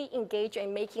fully engaged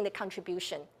in making the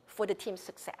contribution for the team's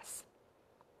success.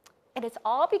 And it's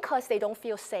all because they don't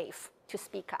feel safe to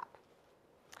speak up.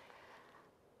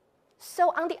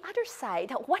 So on the other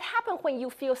side, what happens when you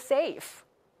feel safe?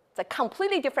 It's a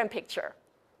completely different picture,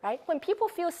 right? When people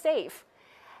feel safe,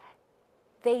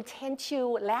 they tend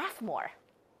to laugh more.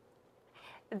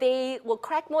 They will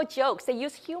crack more jokes, they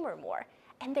use humor more,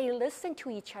 and they listen to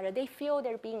each other. They feel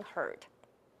they're being heard,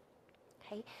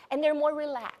 okay? And they're more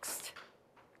relaxed.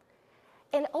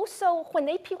 And also, when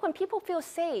people feel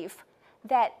safe,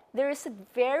 that there is a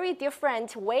very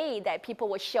different way that people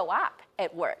will show up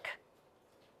at work.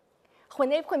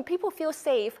 When people feel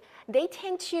safe, they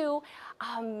tend to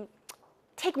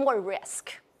take more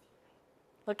risk,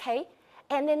 okay?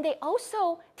 And then they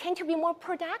also tend to be more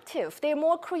productive. They're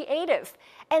more creative,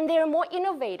 and they're more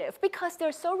innovative because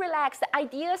they're so relaxed that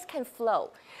ideas can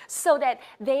flow so that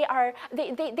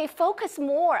they focus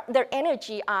more their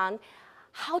energy on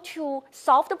how to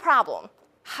solve the problem,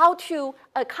 how to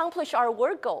accomplish our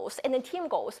work goals and the team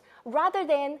goals, rather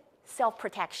than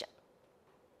self-protection.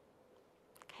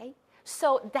 Okay?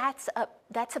 So that's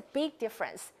a big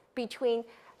difference between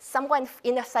someone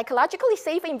in a psychologically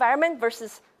safe environment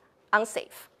versus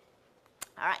unsafe.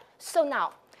 All right, so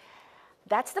now,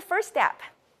 that's the first step,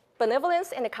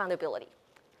 benevolence and accountability.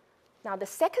 Now, the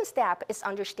second step is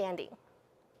understanding.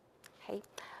 Okay?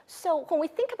 So when we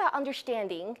think about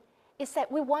understanding, is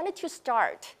that we wanted to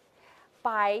start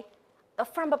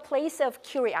from a place of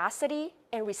curiosity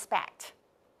and respect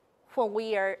when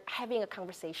we are having a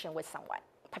conversation with someone,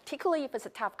 particularly if it's a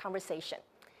tough conversation.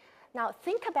 Now,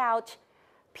 think about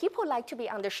people like to be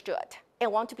understood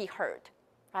and want to be heard,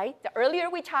 right? Earlier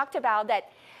we talked about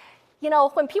that,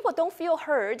 when people don't feel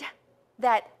heard,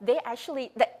 that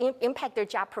impact their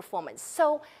job performance.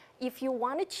 So if you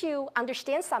wanted to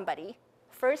understand somebody,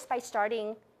 first by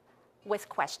starting with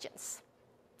questions,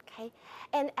 okay?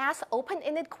 And ask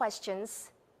open-ended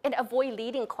questions and avoid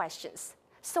leading questions.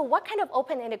 So what kind of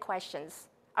open-ended questions?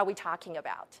 are we talking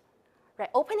about? Right?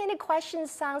 Open-ended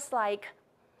questions sounds like,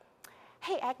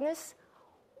 hey, Agnes,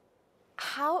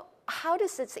 how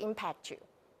does this impact you?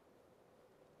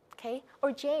 Okay?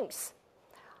 Or James,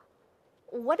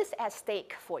 what is at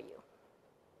stake for you?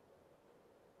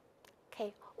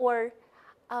 Okay? Or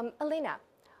Elena,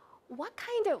 what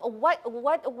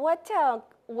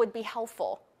would be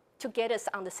helpful to get us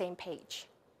on the same page?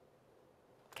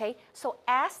 Okay? So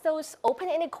ask those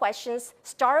open-ended questions.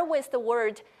 Start with the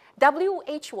word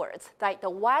WH words, like the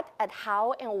what and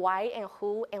how and why and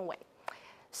who and when.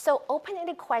 So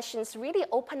open-ended questions really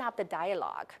open up the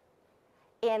dialogue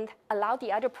and allow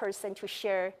the other person to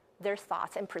share their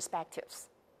thoughts and perspectives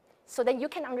so that you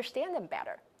can understand them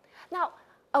better. Now,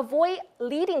 avoid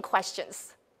leading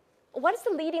questions. What does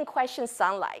the leading question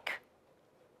sound like?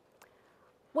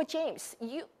 Well, James,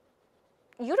 you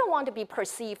don't want to be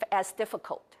perceived as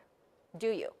difficult, do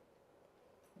you?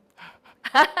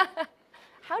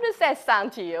 How does that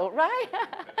sound to you, right?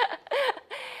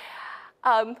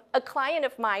 A client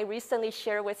of mine recently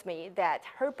shared with me that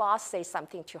her boss says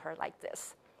something to her like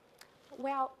this.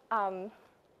 Well,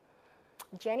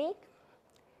 Jenny,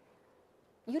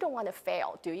 you don't want to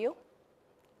fail, do you?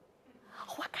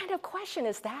 What kind of question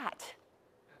is that,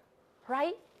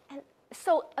 right? And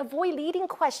so avoid leading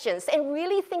questions and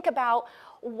really think about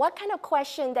what kind of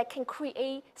question that can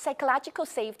create psychological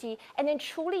safety and then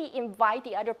truly invite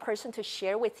the other person to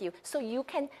share with you so you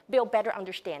can build better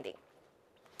understanding.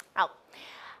 Now,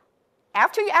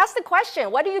 after you ask the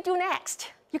question, what do you do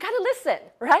next? You got to listen,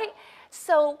 right?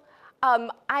 So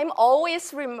I'm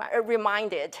always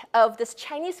reminded of this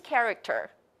Chinese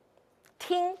character,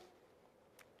 Ting.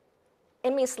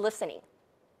 It means listening.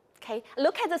 Okay,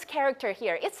 look at this character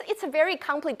here. It's a very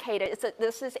complicated.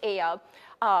 This is a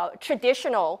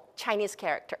traditional Chinese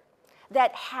character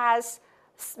that has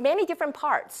many different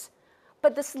parts.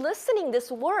 But this listening,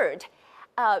 this word,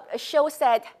 shows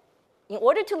that in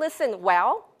order to listen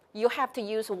well, you have to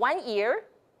use 1 ear,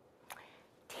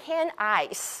 10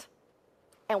 eyes,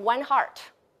 and 1 heart.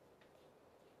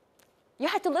 You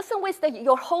have to listen with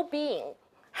your whole being,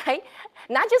 right?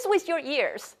 Not just with your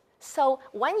ears. So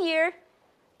 1 ear,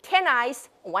 10 eyes,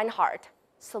 1 heart.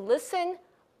 So listen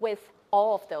with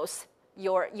all of those.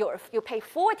 You pay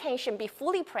full attention, be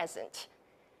fully present.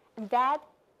 And that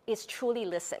is truly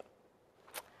listen.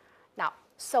 Now,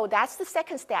 so that's the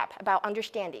second step about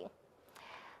understanding.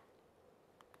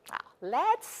 Now,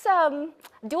 let's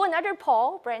do another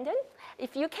poll, Brandon.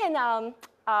 If you can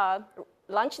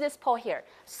launch this poll here.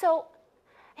 So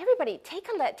everybody, take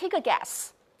a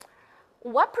guess.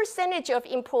 What percentage of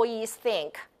employees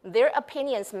think their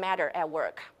opinions matter at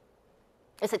work?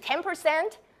 Is it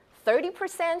 10%,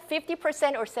 30%,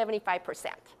 50%, or 75%?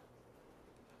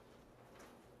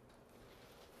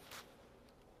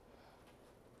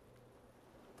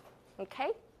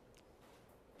 Okay.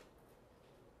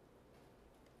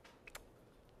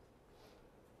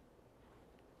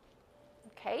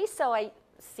 Okay, so I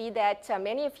see that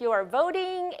many of you are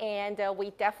voting, and we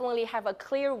definitely have a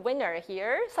clear winner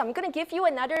here. So I'm going to give you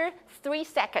another 3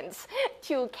 seconds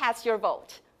to cast your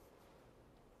vote.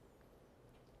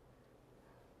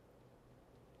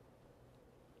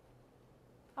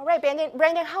 All right,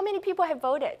 Brandon, how many people have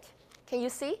voted? Can you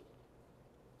see?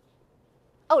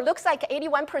 Oh, looks like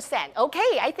 81%.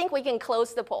 Okay, I think we can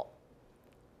close the poll.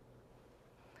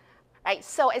 All right,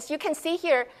 so as you can see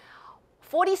here,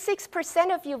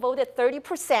 46% of you voted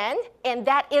 30%, and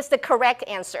that is the correct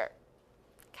answer.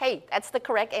 Okay, that's the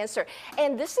correct answer.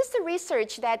 And this is the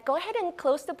research that, go ahead and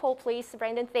close the poll, please,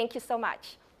 Brandon. Thank you so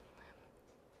much.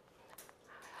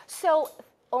 So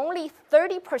only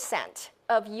 30%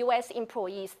 of US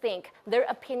employees think their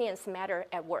opinions matter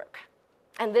at work.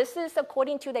 And this is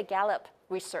according to the Gallup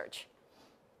research.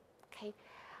 Okay,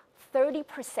 30%,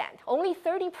 only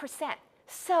 30%.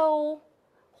 So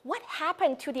what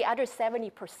happened to the other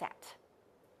 70%?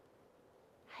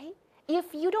 Right?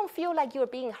 If you don't feel like you're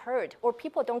being heard or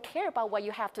people don't care about what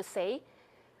you have to say,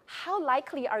 how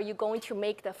likely are you going to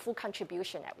make the full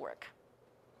contribution at work?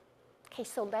 Okay,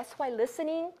 so that's why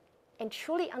listening and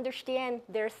truly understand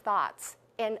their thoughts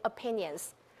and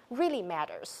opinions really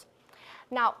matters.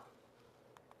 Now,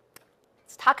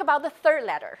 let's talk about the third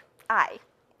letter, I.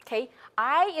 Okay,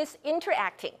 I is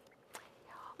interacting.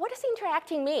 What does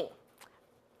interacting mean?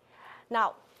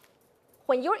 Now,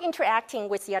 when you're interacting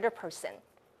with the other person,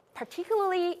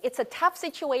 particularly it's a tough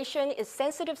situation, it's a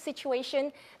sensitive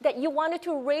situation that you wanted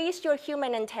to raise your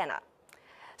human antenna.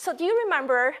 So do you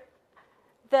remember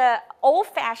the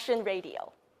old-fashioned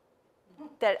radio?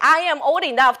 that I am old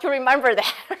enough to remember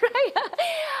that, right?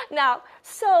 Now,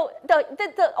 so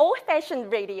the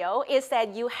old-fashioned radio is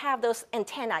that you have those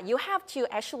antenna. You have to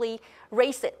actually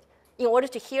raise it in order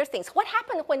to hear things. What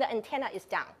happens when the antenna is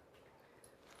down?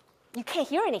 You can't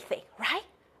hear anything, right?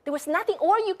 There was nothing,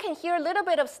 or you can hear a little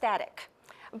bit of static,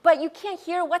 but you can't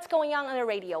hear what's going on the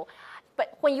radio.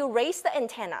 But when you raise the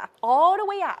antenna all the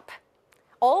way up,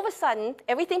 all of a sudden,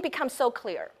 everything becomes so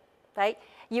clear, right?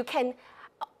 You can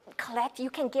collect, you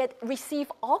can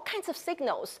receive all kinds of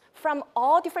signals from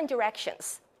all different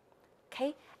directions,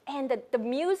 okay? And the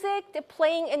music that's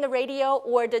playing in the radio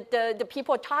or the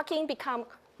people talking become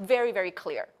very, very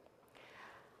clear.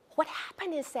 What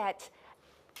happened is that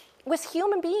with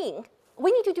human being,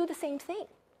 we need to do the same thing,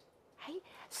 right?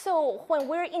 So when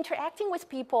we're interacting with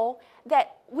people,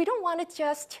 that we don't want to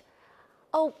just,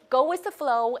 go with the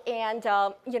flow and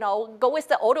go with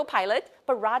the autopilot,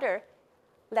 but rather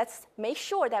let's make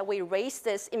sure that we raise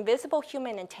this invisible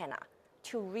human antenna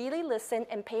to really listen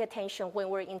and pay attention when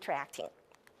we're interacting.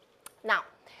 Now,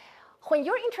 when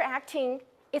you're interacting,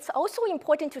 it's also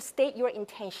important to state your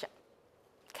intention,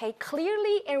 okay,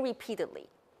 clearly and repeatedly.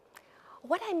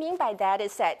 What I mean by that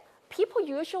is that people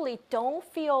usually don't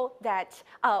feel that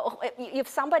if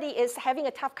somebody is having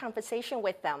a tough conversation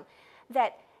with them,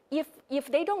 that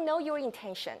if they don't know your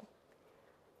intention,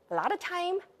 a lot of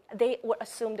time they will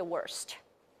assume the worst.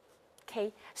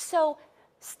 Okay, so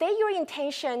state your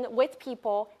intention with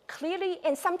people clearly,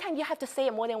 and sometimes you have to say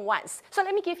it more than once. So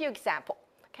let me give you an example.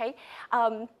 Okay,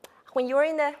 when you're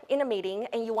in a meeting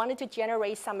and you wanted to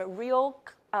generate some real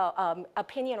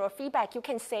opinion or feedback, you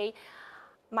can say,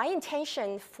 my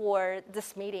intention for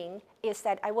this meeting is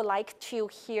that I would like to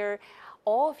hear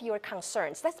all of your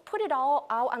concerns. Let's put it all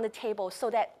out on the table so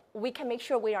that we can make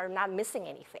sure we are not missing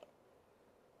anything.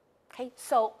 Okay,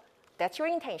 so that's your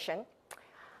intention.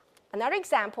 Another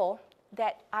example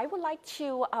that I would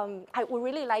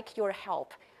really like your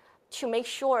help to make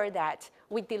sure that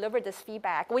we deliver this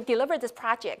feedback, we deliver this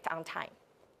project on time.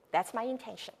 That's my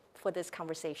intention for this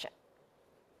conversation.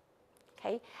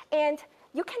 Okay, and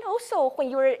you can also, when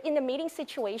you're in a meeting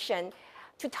situation,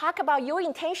 to talk about your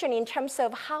intention in terms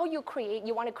of how you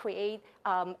want to create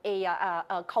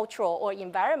a cultural or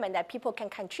environment that people can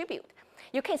contribute.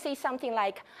 You can say something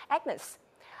like, Agnes,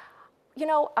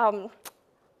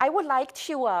 I would like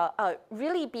to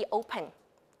really be open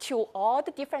to all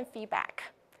the different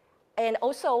feedback and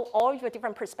also all your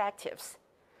different perspectives.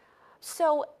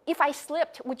 So if I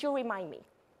slipped, would you remind me?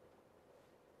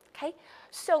 Okay,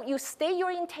 so you state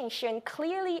your intention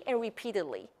clearly and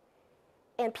repeatedly.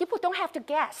 And people don't have to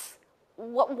guess,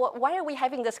 why are we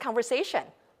having this conversation?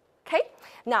 Okay,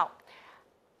 now,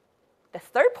 the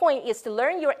third point is to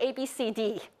learn your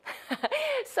ABCD.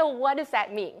 So what does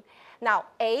that mean? Now,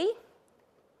 A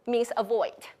means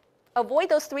avoid. Avoid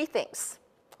those three things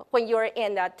when you're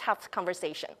in a tough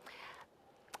conversation.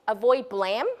 Avoid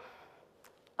blame,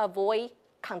 avoid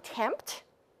contempt,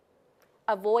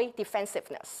 avoid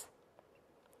defensiveness.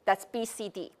 That's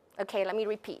BCD. Okay, let me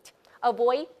repeat.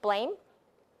 Avoid blame,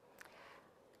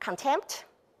 contempt,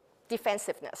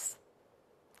 defensiveness.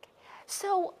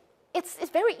 So it's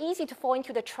very easy to fall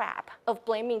into the trap of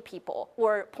blaming people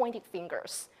or pointing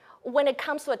fingers when it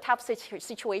comes to a tough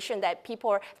situation that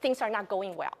things are not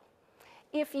going well.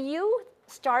 If you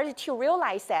started to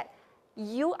realize that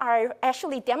you are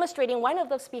actually demonstrating one of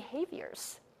those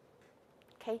behaviors,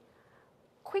 okay,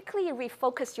 quickly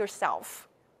refocus yourself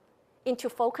into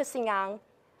focusing on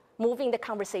moving the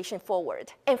conversation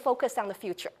forward and focus on the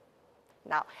future.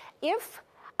 Now,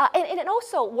 and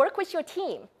also work with your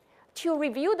team to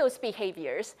review those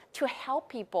behaviors to help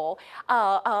people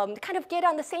kind of get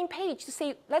on the same page to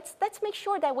say, let's make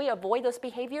sure that we avoid those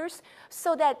behaviors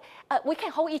so that we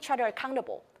can hold each other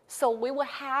accountable. So we will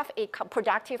have a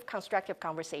productive, constructive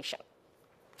conversation.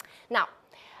 Now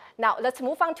let's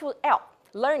move on to L,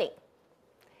 learning.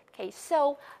 Okay,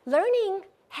 so learning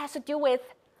has to do with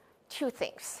two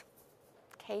things.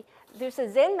 Okay, there's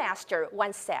a Zen master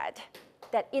once said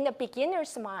that in a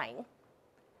beginner's mind,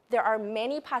 there are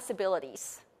many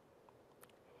possibilities.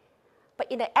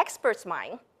 But in an expert's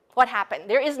mind, what happened?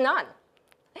 There is none.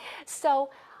 So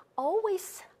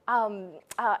always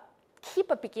keep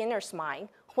a beginner's mind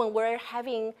when we're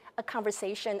having a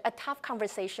conversation, a tough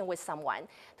conversation with someone,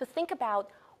 to think about,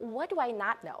 what do I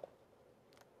not know?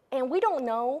 And we don't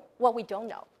know what we don't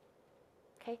know.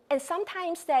 Okay? And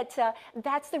sometimes that's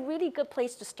a really good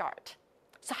place to start.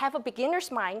 So have a beginner's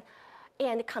mind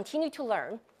and continue to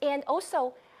learn, and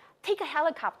also take a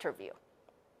helicopter view.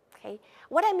 Okay?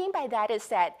 What I mean by that is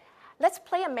that let's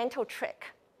play a mental trick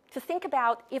to think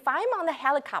about, if I'm on the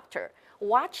helicopter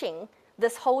watching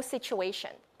this whole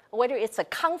situation, whether it's a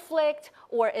conflict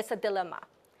or it's a dilemma.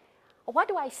 What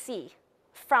do I see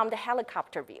from the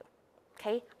helicopter view?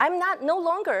 Okay? I'm no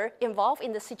longer involved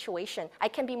in the situation. I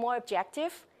can be more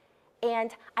objective,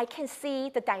 and I can see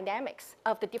the dynamics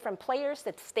of the different players,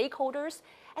 the stakeholders,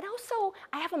 and also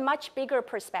I have a much bigger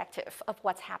perspective of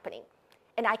what's happening,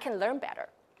 and I can learn better.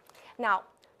 Now,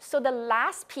 so the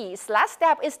last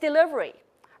step is delivery,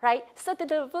 right? So the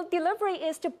delivery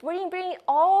is to bring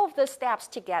all of the steps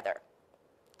together,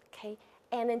 okay?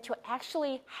 And then to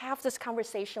actually have this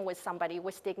conversation with somebody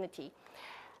with dignity.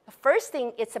 The first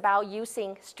thing, it's about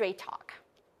using straight talk.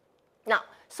 Now,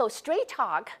 so straight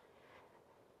talk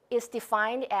is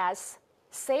defined as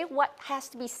say what has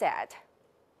to be said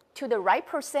to the right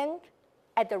person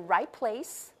at the right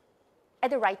place at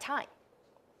the right time.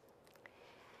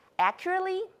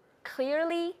 Accurately,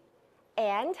 clearly,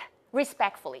 and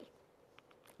respectfully.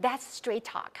 That's straight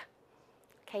talk,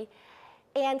 okay?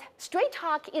 And straight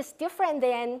talk is different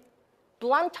than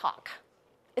blunt talk.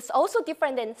 It's also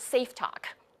different than safe talk.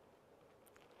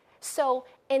 So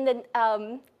in the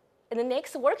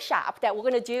next workshop that we're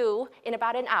going to do in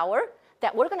about an hour,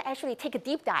 that we're going to actually take a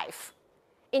deep dive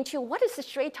into what does the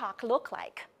straight talk look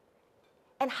like,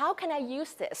 and how can I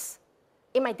use this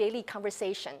in my daily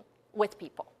conversation with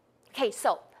people. Okay,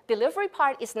 so delivery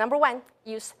part is number one,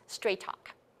 use straight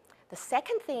talk. The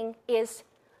second thing is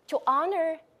to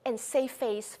honor and save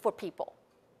face for people,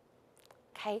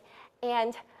 okay?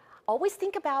 And always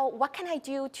think about what can I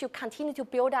do to continue to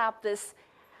build up this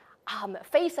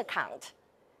face account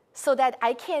so that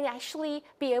I can actually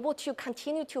be able to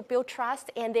continue to build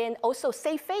trust and then also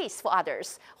save face for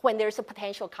others when there's a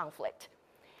potential conflict.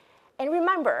 And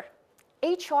remember,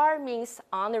 HR means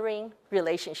honoring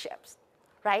relationships,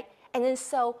 right? And then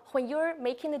so when you're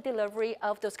making the delivery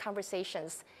of those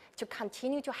conversations, to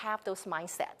continue to have those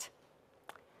mindset.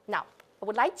 Now, I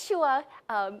would like to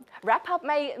wrap up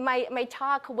my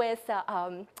talk with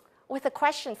a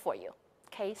question for you.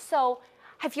 Okay, so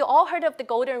have you all heard of the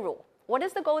golden rule? What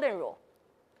is the golden rule?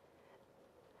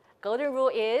 Golden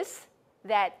rule is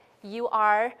that you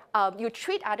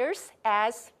treat others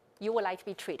as you would like to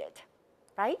be treated,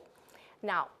 right?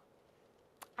 Now,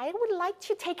 I would like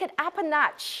to take it up a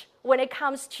notch when it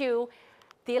comes to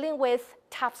dealing with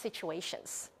tough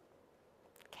situations.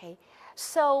 Okay,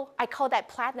 so I call that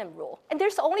platinum rule. And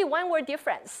there's only one word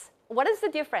difference. What is the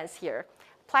difference here?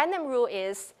 Platinum rule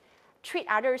is treat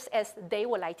others as they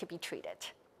would like to be treated.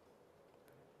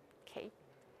 Okay.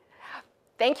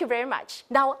 Thank you very much.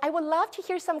 Now, I would love to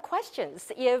hear some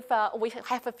questions if we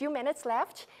have a few minutes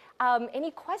left.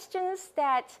 Any questions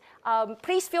that,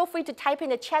 please feel free to type in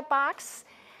the chat box.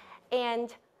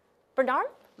 And Bernard,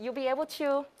 you'll be able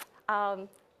to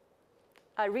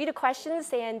read the questions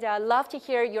and love to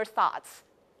hear your thoughts.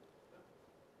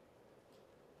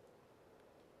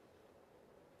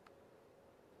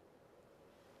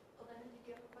 Elena, did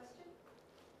you have a question?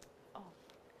 Oh.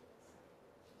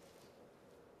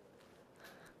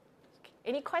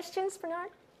 Any questions, Bernard?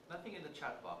 Nothing in the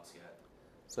chat box yet.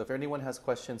 So if anyone has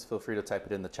questions, feel free to type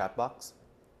it in the chat box.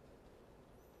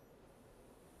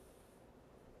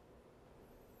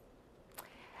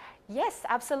 Yes,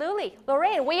 absolutely.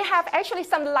 Lorraine, we have actually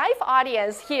some live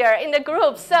audience here in the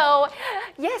group. So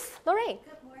yes, Lorraine.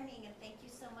 Good morning, and thank you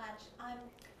so much.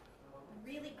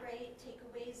 Really great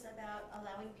takeaways about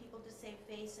allowing people to save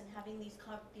face and having these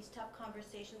tough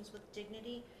conversations with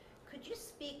dignity. Could you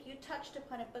speak, you touched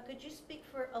upon it, but could you speak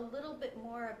for a little bit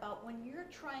more about when you're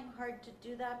trying hard to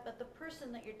do that, but the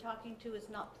person that you're talking to is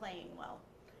not playing well,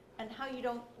 and how you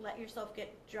don't let yourself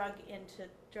get drugged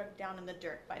down in the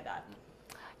dirt by that?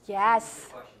 Yes.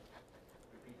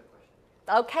 Repeat the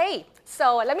question. Okay,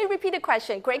 so let me repeat the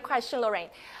question. Great question, Lorraine.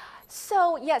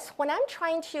 So yes, when I'm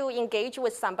trying to engage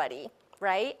with somebody,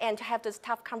 right, and to have this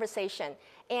tough conversation,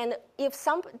 and if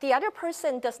the other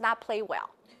person does not play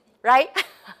well, right?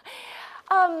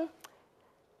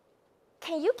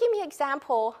 Can you give me an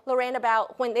example, Lorraine,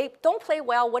 about when they don't play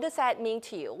well, what does that mean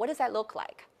to you? What does that look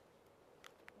like?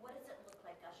 What does it look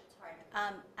like? Gosh, it's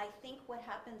hard. I think what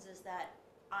happens is that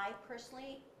I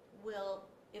personally will,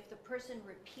 if the person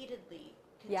repeatedly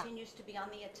continues to be on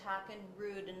the attack and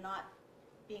rude and not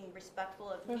being respectful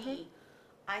of me,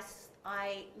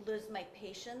 I lose my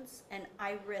patience and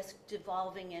I risk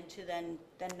devolving into then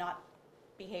not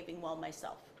behaving well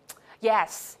myself.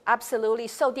 Yes, absolutely.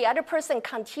 So the other person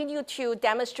continue to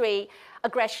demonstrate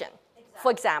aggression, for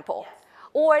example, Yes.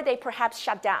 or they perhaps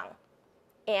shut down.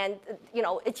 And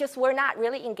it's just we're not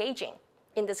really engaging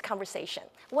in this conversation.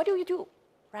 What do you do,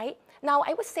 right? Now,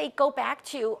 I would say go back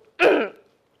to,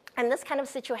 and this kind of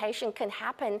situation can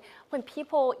happen when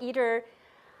people either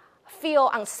feel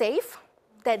unsafe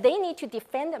that they need to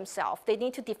defend themselves, they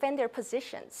need to defend their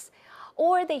positions,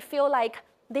 or they feel like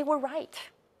they were right?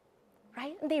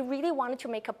 And they really wanted to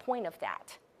make a point of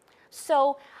that.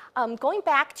 So going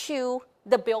back to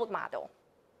the build model,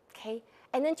 okay,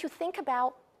 and then to think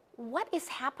about what is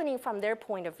happening from their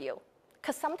point of view.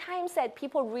 Because sometimes that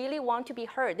people really want to be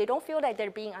heard. They don't feel that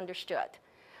they're being understood.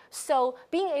 So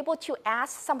being able to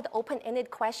ask some of the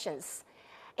open-ended questions.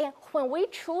 And when we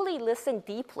truly listen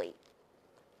deeply,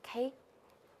 okay,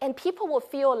 and people will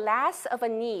feel less of a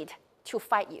need to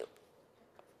fight you.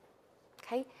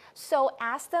 Okay, so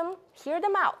ask them, hear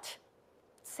them out.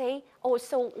 Say, oh,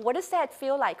 so what does that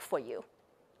feel like for you?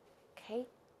 Okay,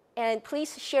 and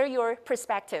please share your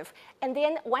perspective. And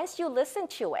then once you listen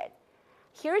to it,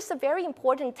 here's a very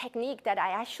important technique that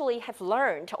I actually have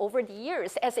learned over the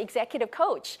years as executive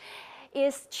coach,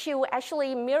 is to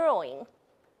actually mirroring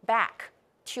back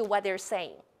to what they're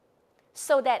saying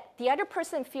so that the other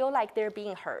person feel like they're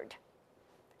being heard.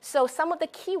 So some of the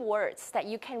key words that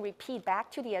you can repeat back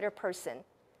to the other person,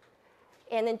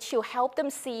 and then to help them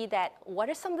see that what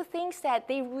are some of the things that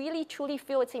they really truly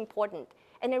feel it's important,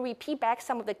 and then repeat back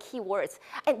some of the key words.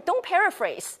 And don't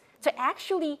paraphrase, to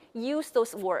actually use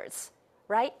those words.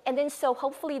 Right? And then so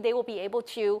hopefully they will be able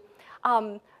to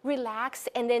relax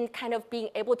and then kind of being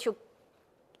able to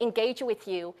engage with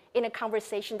you in a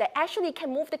conversation that actually can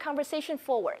move the conversation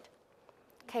forward.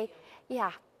 Okay?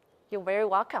 Yeah, you're very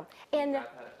welcome. And I've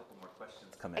had a couple more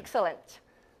questions come in. Excellent.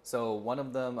 So one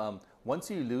of them,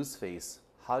 once you lose face,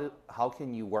 how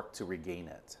can you work to regain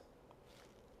it?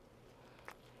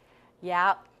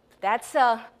 Yeah, that's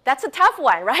a tough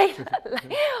one, right?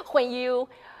 When you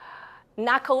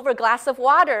knock over a glass of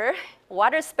water,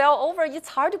 water spill over, it's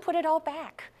hard to put it all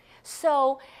back.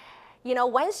 So, you know,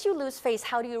 once you lose face,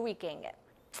 how do you regain it?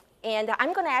 And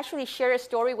I'm going to actually share a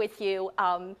story with you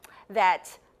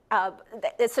that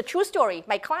it's a true story.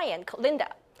 My client, Linda.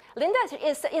 Linda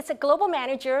is a global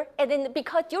manager, and then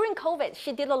because during COVID,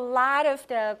 she did a lot of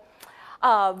the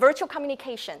virtual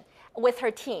communication with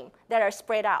her team that are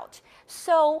spread out.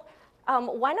 So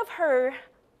one of her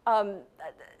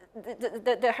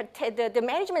the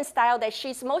management style that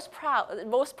she's most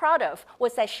proud of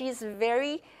was that she's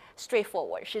very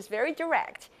straightforward. She's very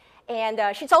direct, and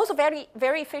she's also very,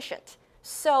 very efficient.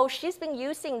 So she's been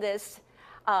using this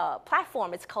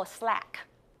platform. It's called Slack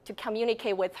to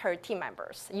communicate with her team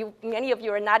members. Many of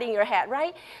you are nodding your head,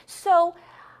 right? So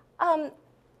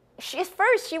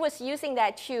first she was using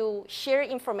that to share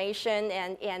information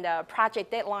and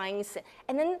project deadlines,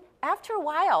 and then after a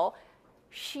while,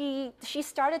 she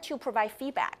started to provide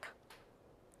feedback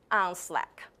on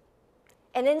Slack.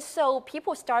 And then so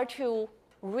people start to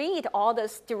read all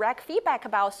this direct feedback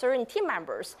about certain team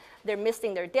members. They're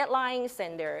missing their deadlines,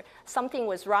 and something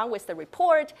was wrong with the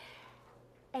report.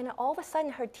 And all of a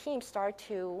sudden, her team start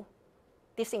to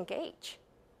disengage.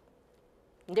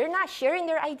 They're not sharing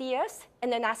their ideas,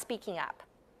 and they're not speaking up.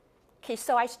 Okay,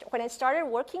 so when I started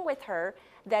working with her,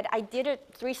 that I did a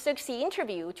 360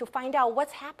 interview to find out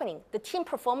what's happening. The team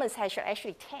performance has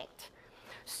actually tanked.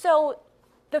 So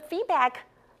the feedback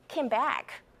came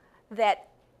back that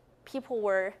people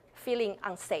were feeling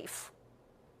unsafe.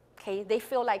 Okay, they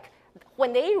feel like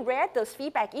when they read those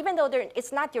feedback, even though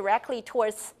it's not directly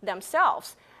towards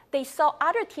themselves, they saw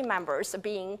other team members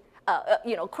being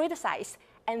criticized,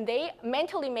 and they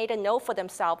mentally made a note for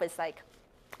themselves. It's like,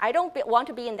 I don't want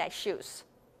to be in that shoes.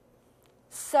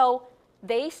 So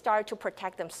they start to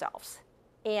protect themselves.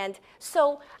 And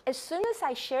so as soon as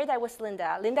I shared that with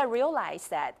Linda, Linda realized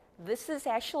that this is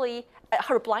actually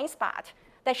her blind spot,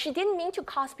 that she didn't mean to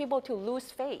cause people to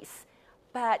lose face,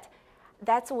 but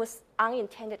that was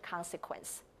unintended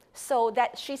consequence. So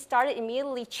that she started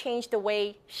immediately change the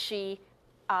way she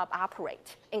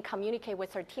operate and communicate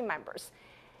with her team members.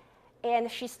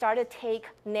 And she started take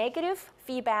negative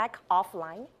feedback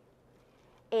offline,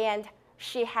 and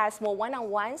she has more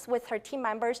one-on-ones with her team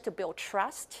members to build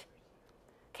trust.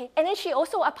 Okay? And then she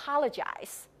also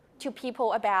apologized to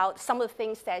people about some of the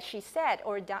things that she said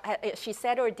or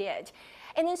did.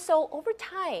 And then so over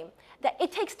time, that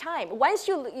it takes time. Once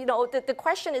the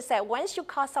question is that once you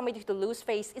cause somebody to lose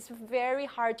face, it's very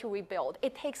hard to rebuild.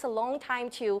 It takes a long time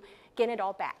to get it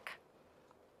all back.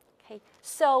 Okay?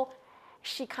 So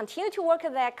she continued to work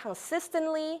at that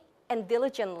consistently and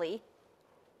diligently.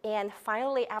 And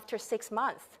finally, after 6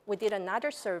 months, we did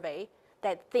another survey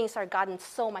that things are gotten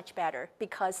so much better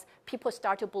because people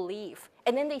start to believe.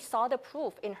 And then they saw the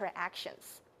proof in her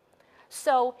actions.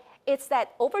 So it's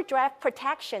that overdraft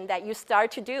protection that you start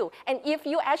to do. And if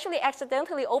you actually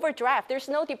accidentally overdraft, there's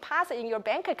no deposit in your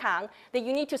bank account, then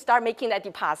you need to start making that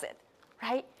deposit,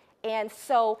 right? And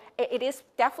so it is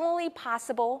definitely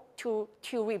possible to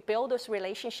rebuild those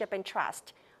relationship and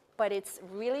trust. But it's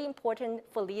really important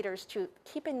for leaders to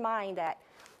keep in mind that,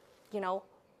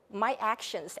 my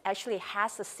actions actually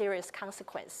has a serious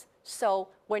consequence. So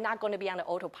we're not going to be on the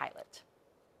autopilot.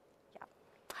 Yeah.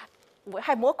 We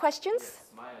have more questions? Yes.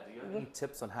 Maya, do you have any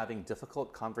tips on having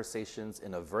difficult conversations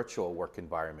in a virtual work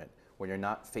environment when you're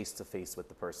not face-to-face with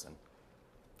the person?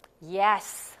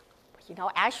 Yes.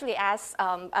 Actually, as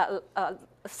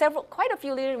quite a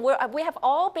few leaders, we have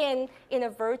all been in a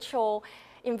virtual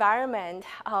environment,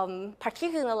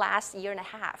 particularly in the last year and a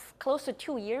half, close to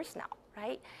 2 years now,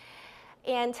 right?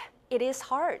 And it is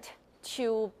hard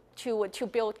to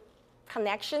build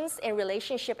connections and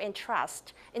relationship and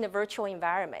trust in a virtual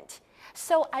environment.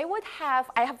 So I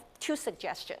have 2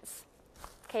 suggestions,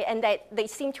 okay, and they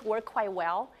seem to work quite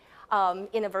well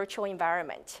in a virtual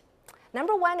environment.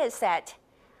 Number 1 is that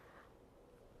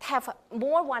have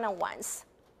more one-on-ones,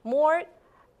 more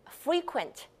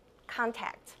frequent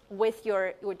contact with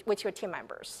your team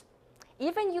members.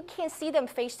 Even you can't see them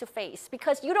face to face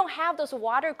because you don't have those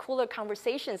water cooler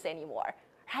conversations anymore,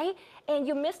 right? And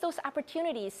you miss those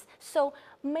opportunities. So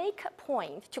make a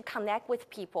point to connect with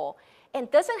people, and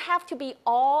it doesn't have to be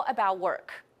all about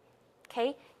work,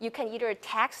 okay? You can either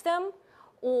text them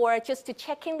or just to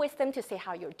check in with them to say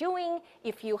how you're doing.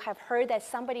 If you have heard that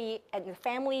somebody in the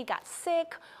family got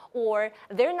sick or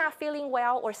they're not feeling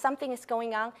well or something is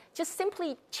going on, just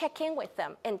simply check in with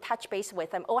them and touch base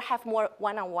with them or have more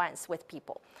one-on-ones with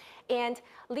people. And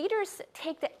leaders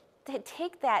take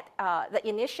the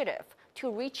initiative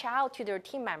to reach out to their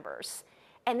team members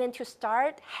and then to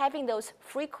start having those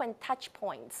frequent touch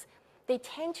points. They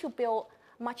tend to build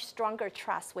much stronger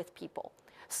trust with people.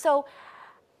 So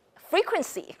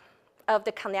frequency of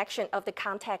the connection, of the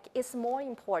contact is more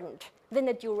important than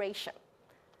the duration.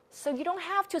 So you don't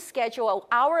have to schedule an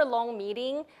hour-long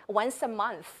meeting once a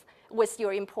month with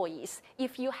your employees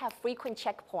if you have frequent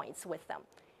checkpoints with them.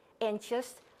 And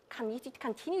just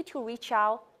continue to reach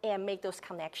out and make those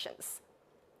connections,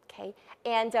 okay?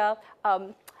 And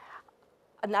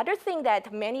another thing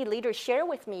that many leaders share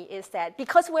with me is that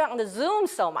because we're on the Zoom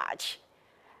so much,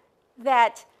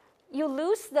 that you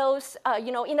lose those,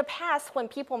 in the past when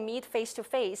people meet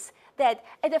face-to-face, that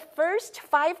at the first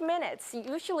 5 minutes,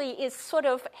 usually is sort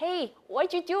of, hey,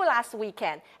 what'd you do last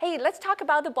weekend? Hey, let's talk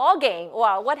about the ball game.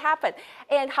 Well, what happened?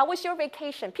 And how was your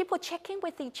vacation? People check in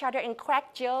with each other and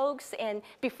crack jokes and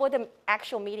before the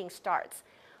actual meeting starts.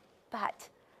 But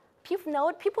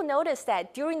people notice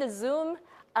that during the Zoom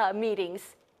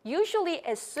meetings, usually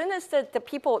as soon as the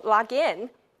people log in,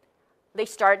 they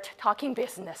start talking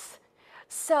business.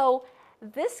 So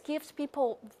this gives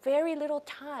people very little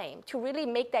time to really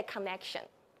make that connection.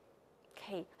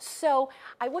 Okay, so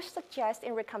I would suggest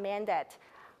and recommend that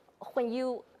when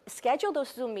you schedule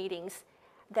those Zoom meetings,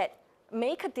 that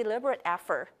make a deliberate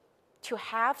effort to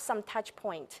have some touch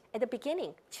point at the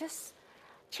beginning. Just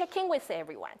check in with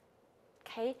everyone,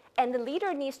 okay? And the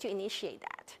leader needs to initiate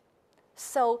that.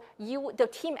 So the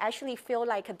team actually feel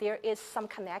like there is some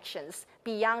connections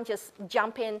beyond just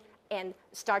jump in and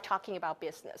start talking about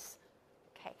business.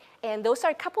 Okay. And those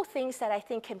are a couple things that I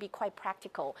think can be quite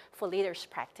practical for leaders'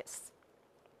 practice.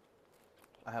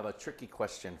 I have a tricky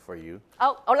question for you.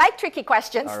 Oh, I like tricky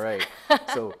questions. All right.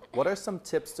 So what are some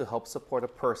tips to help support a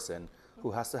person who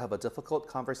has to have a difficult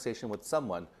conversation with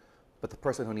someone, but the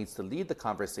person who needs to lead the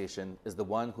conversation is the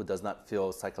one who does not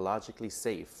feel psychologically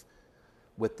safe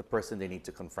with the person they need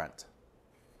to confront?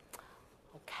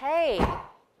 Okay.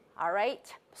 All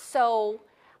right. So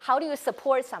how do you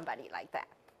support somebody like that,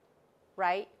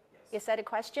 right? Yes. Is that a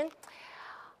question?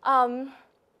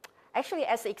 Actually,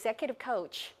 as an executive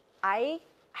coach, I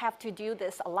have to do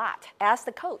this a lot as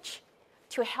the coach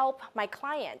to help my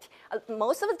client.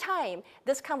 Most of the time,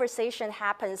 this conversation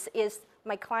happens is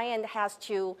my client has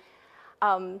to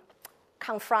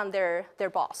confront their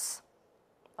boss.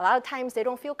 A lot of times, they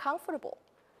don't feel comfortable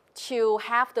to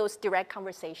have those direct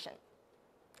conversations,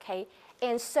 okay?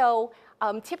 And so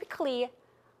typically,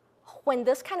 when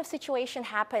this kind of situation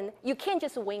happens, you can't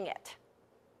just wing it.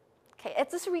 Okay, it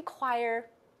does require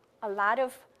a lot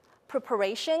of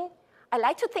preparation. I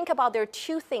like to think about there are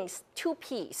 2 things, 2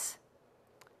 P's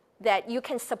that you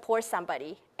can support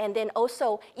somebody. And then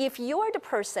also, if you are the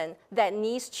person that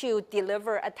needs to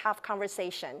deliver a tough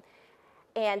conversation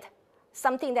and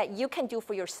something that you can do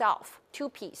for yourself, 2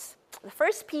 P's. The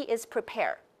first P is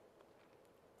prepare.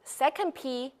 Second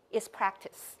P is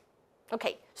practice.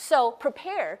 Okay, so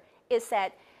prepare is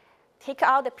that take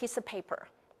out a piece of paper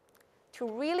to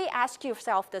really ask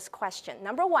yourself this question.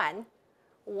 Number 1,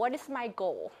 what is my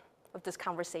goal of this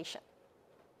conversation?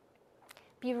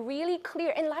 Be really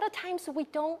clear. And a lot of times we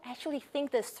don't actually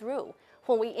think this through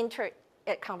when we enter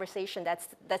a conversation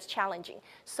that's challenging.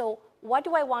 So what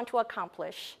do I want to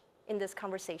accomplish in this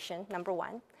conversation, number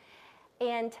one?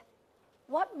 And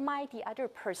what might the other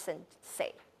person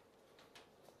say?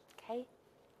 Okay?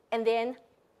 And then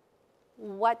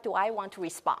what do I want to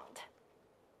respond?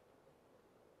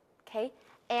 Okay?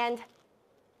 And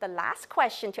the last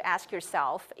question to ask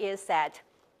yourself is that,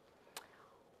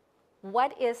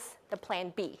 what is the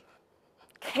plan B?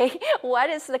 Okay? What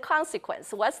is the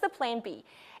consequence? What's the plan B?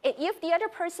 And if the other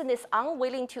person is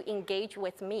unwilling to engage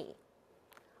with me,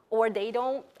 or they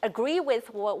don't agree with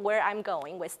where I'm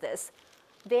going with this,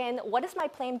 then what is my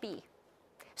plan B?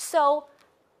 So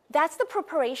that's the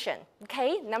preparation,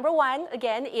 okay? Number one,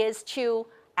 again, is to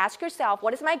ask yourself,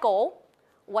 what is my goal?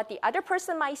 What the other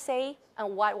person might say,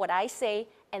 and what would I say,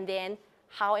 and then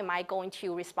how am I going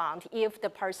to respond if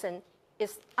the person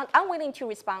is unwilling to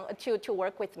respond, to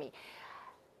work with me.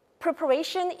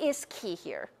 Preparation is key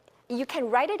here. You can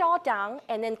write it all down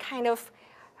and then kind of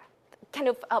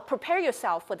prepare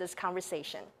yourself for this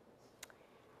conversation.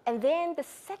 And then the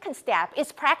second step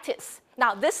is practice.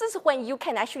 Now, this is when you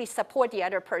can actually support the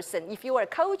other person. If you are a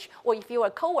coach, or if you are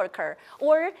a coworker,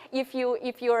 or if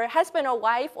your husband or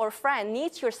wife or friend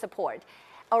needs your support,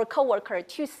 or a coworker,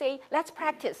 to say, let's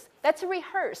practice, let's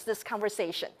rehearse this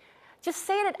conversation. Just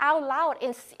say it out loud,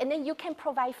 and then you can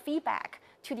provide feedback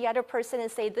to the other person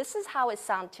and say, this is how it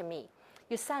sounds to me.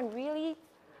 You sound really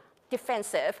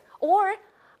defensive, or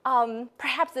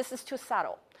perhaps this is too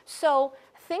subtle. So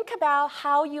think about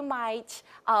how you might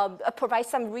provide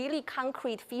some really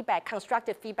concrete feedback,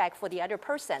 constructive feedback for the other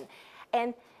person.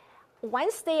 And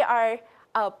once they are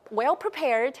well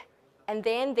prepared, and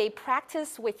then they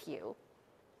practice with you,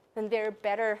 then they're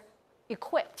better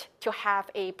equipped to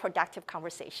have a productive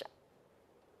conversation.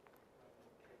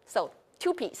 So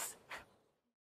 2 P's.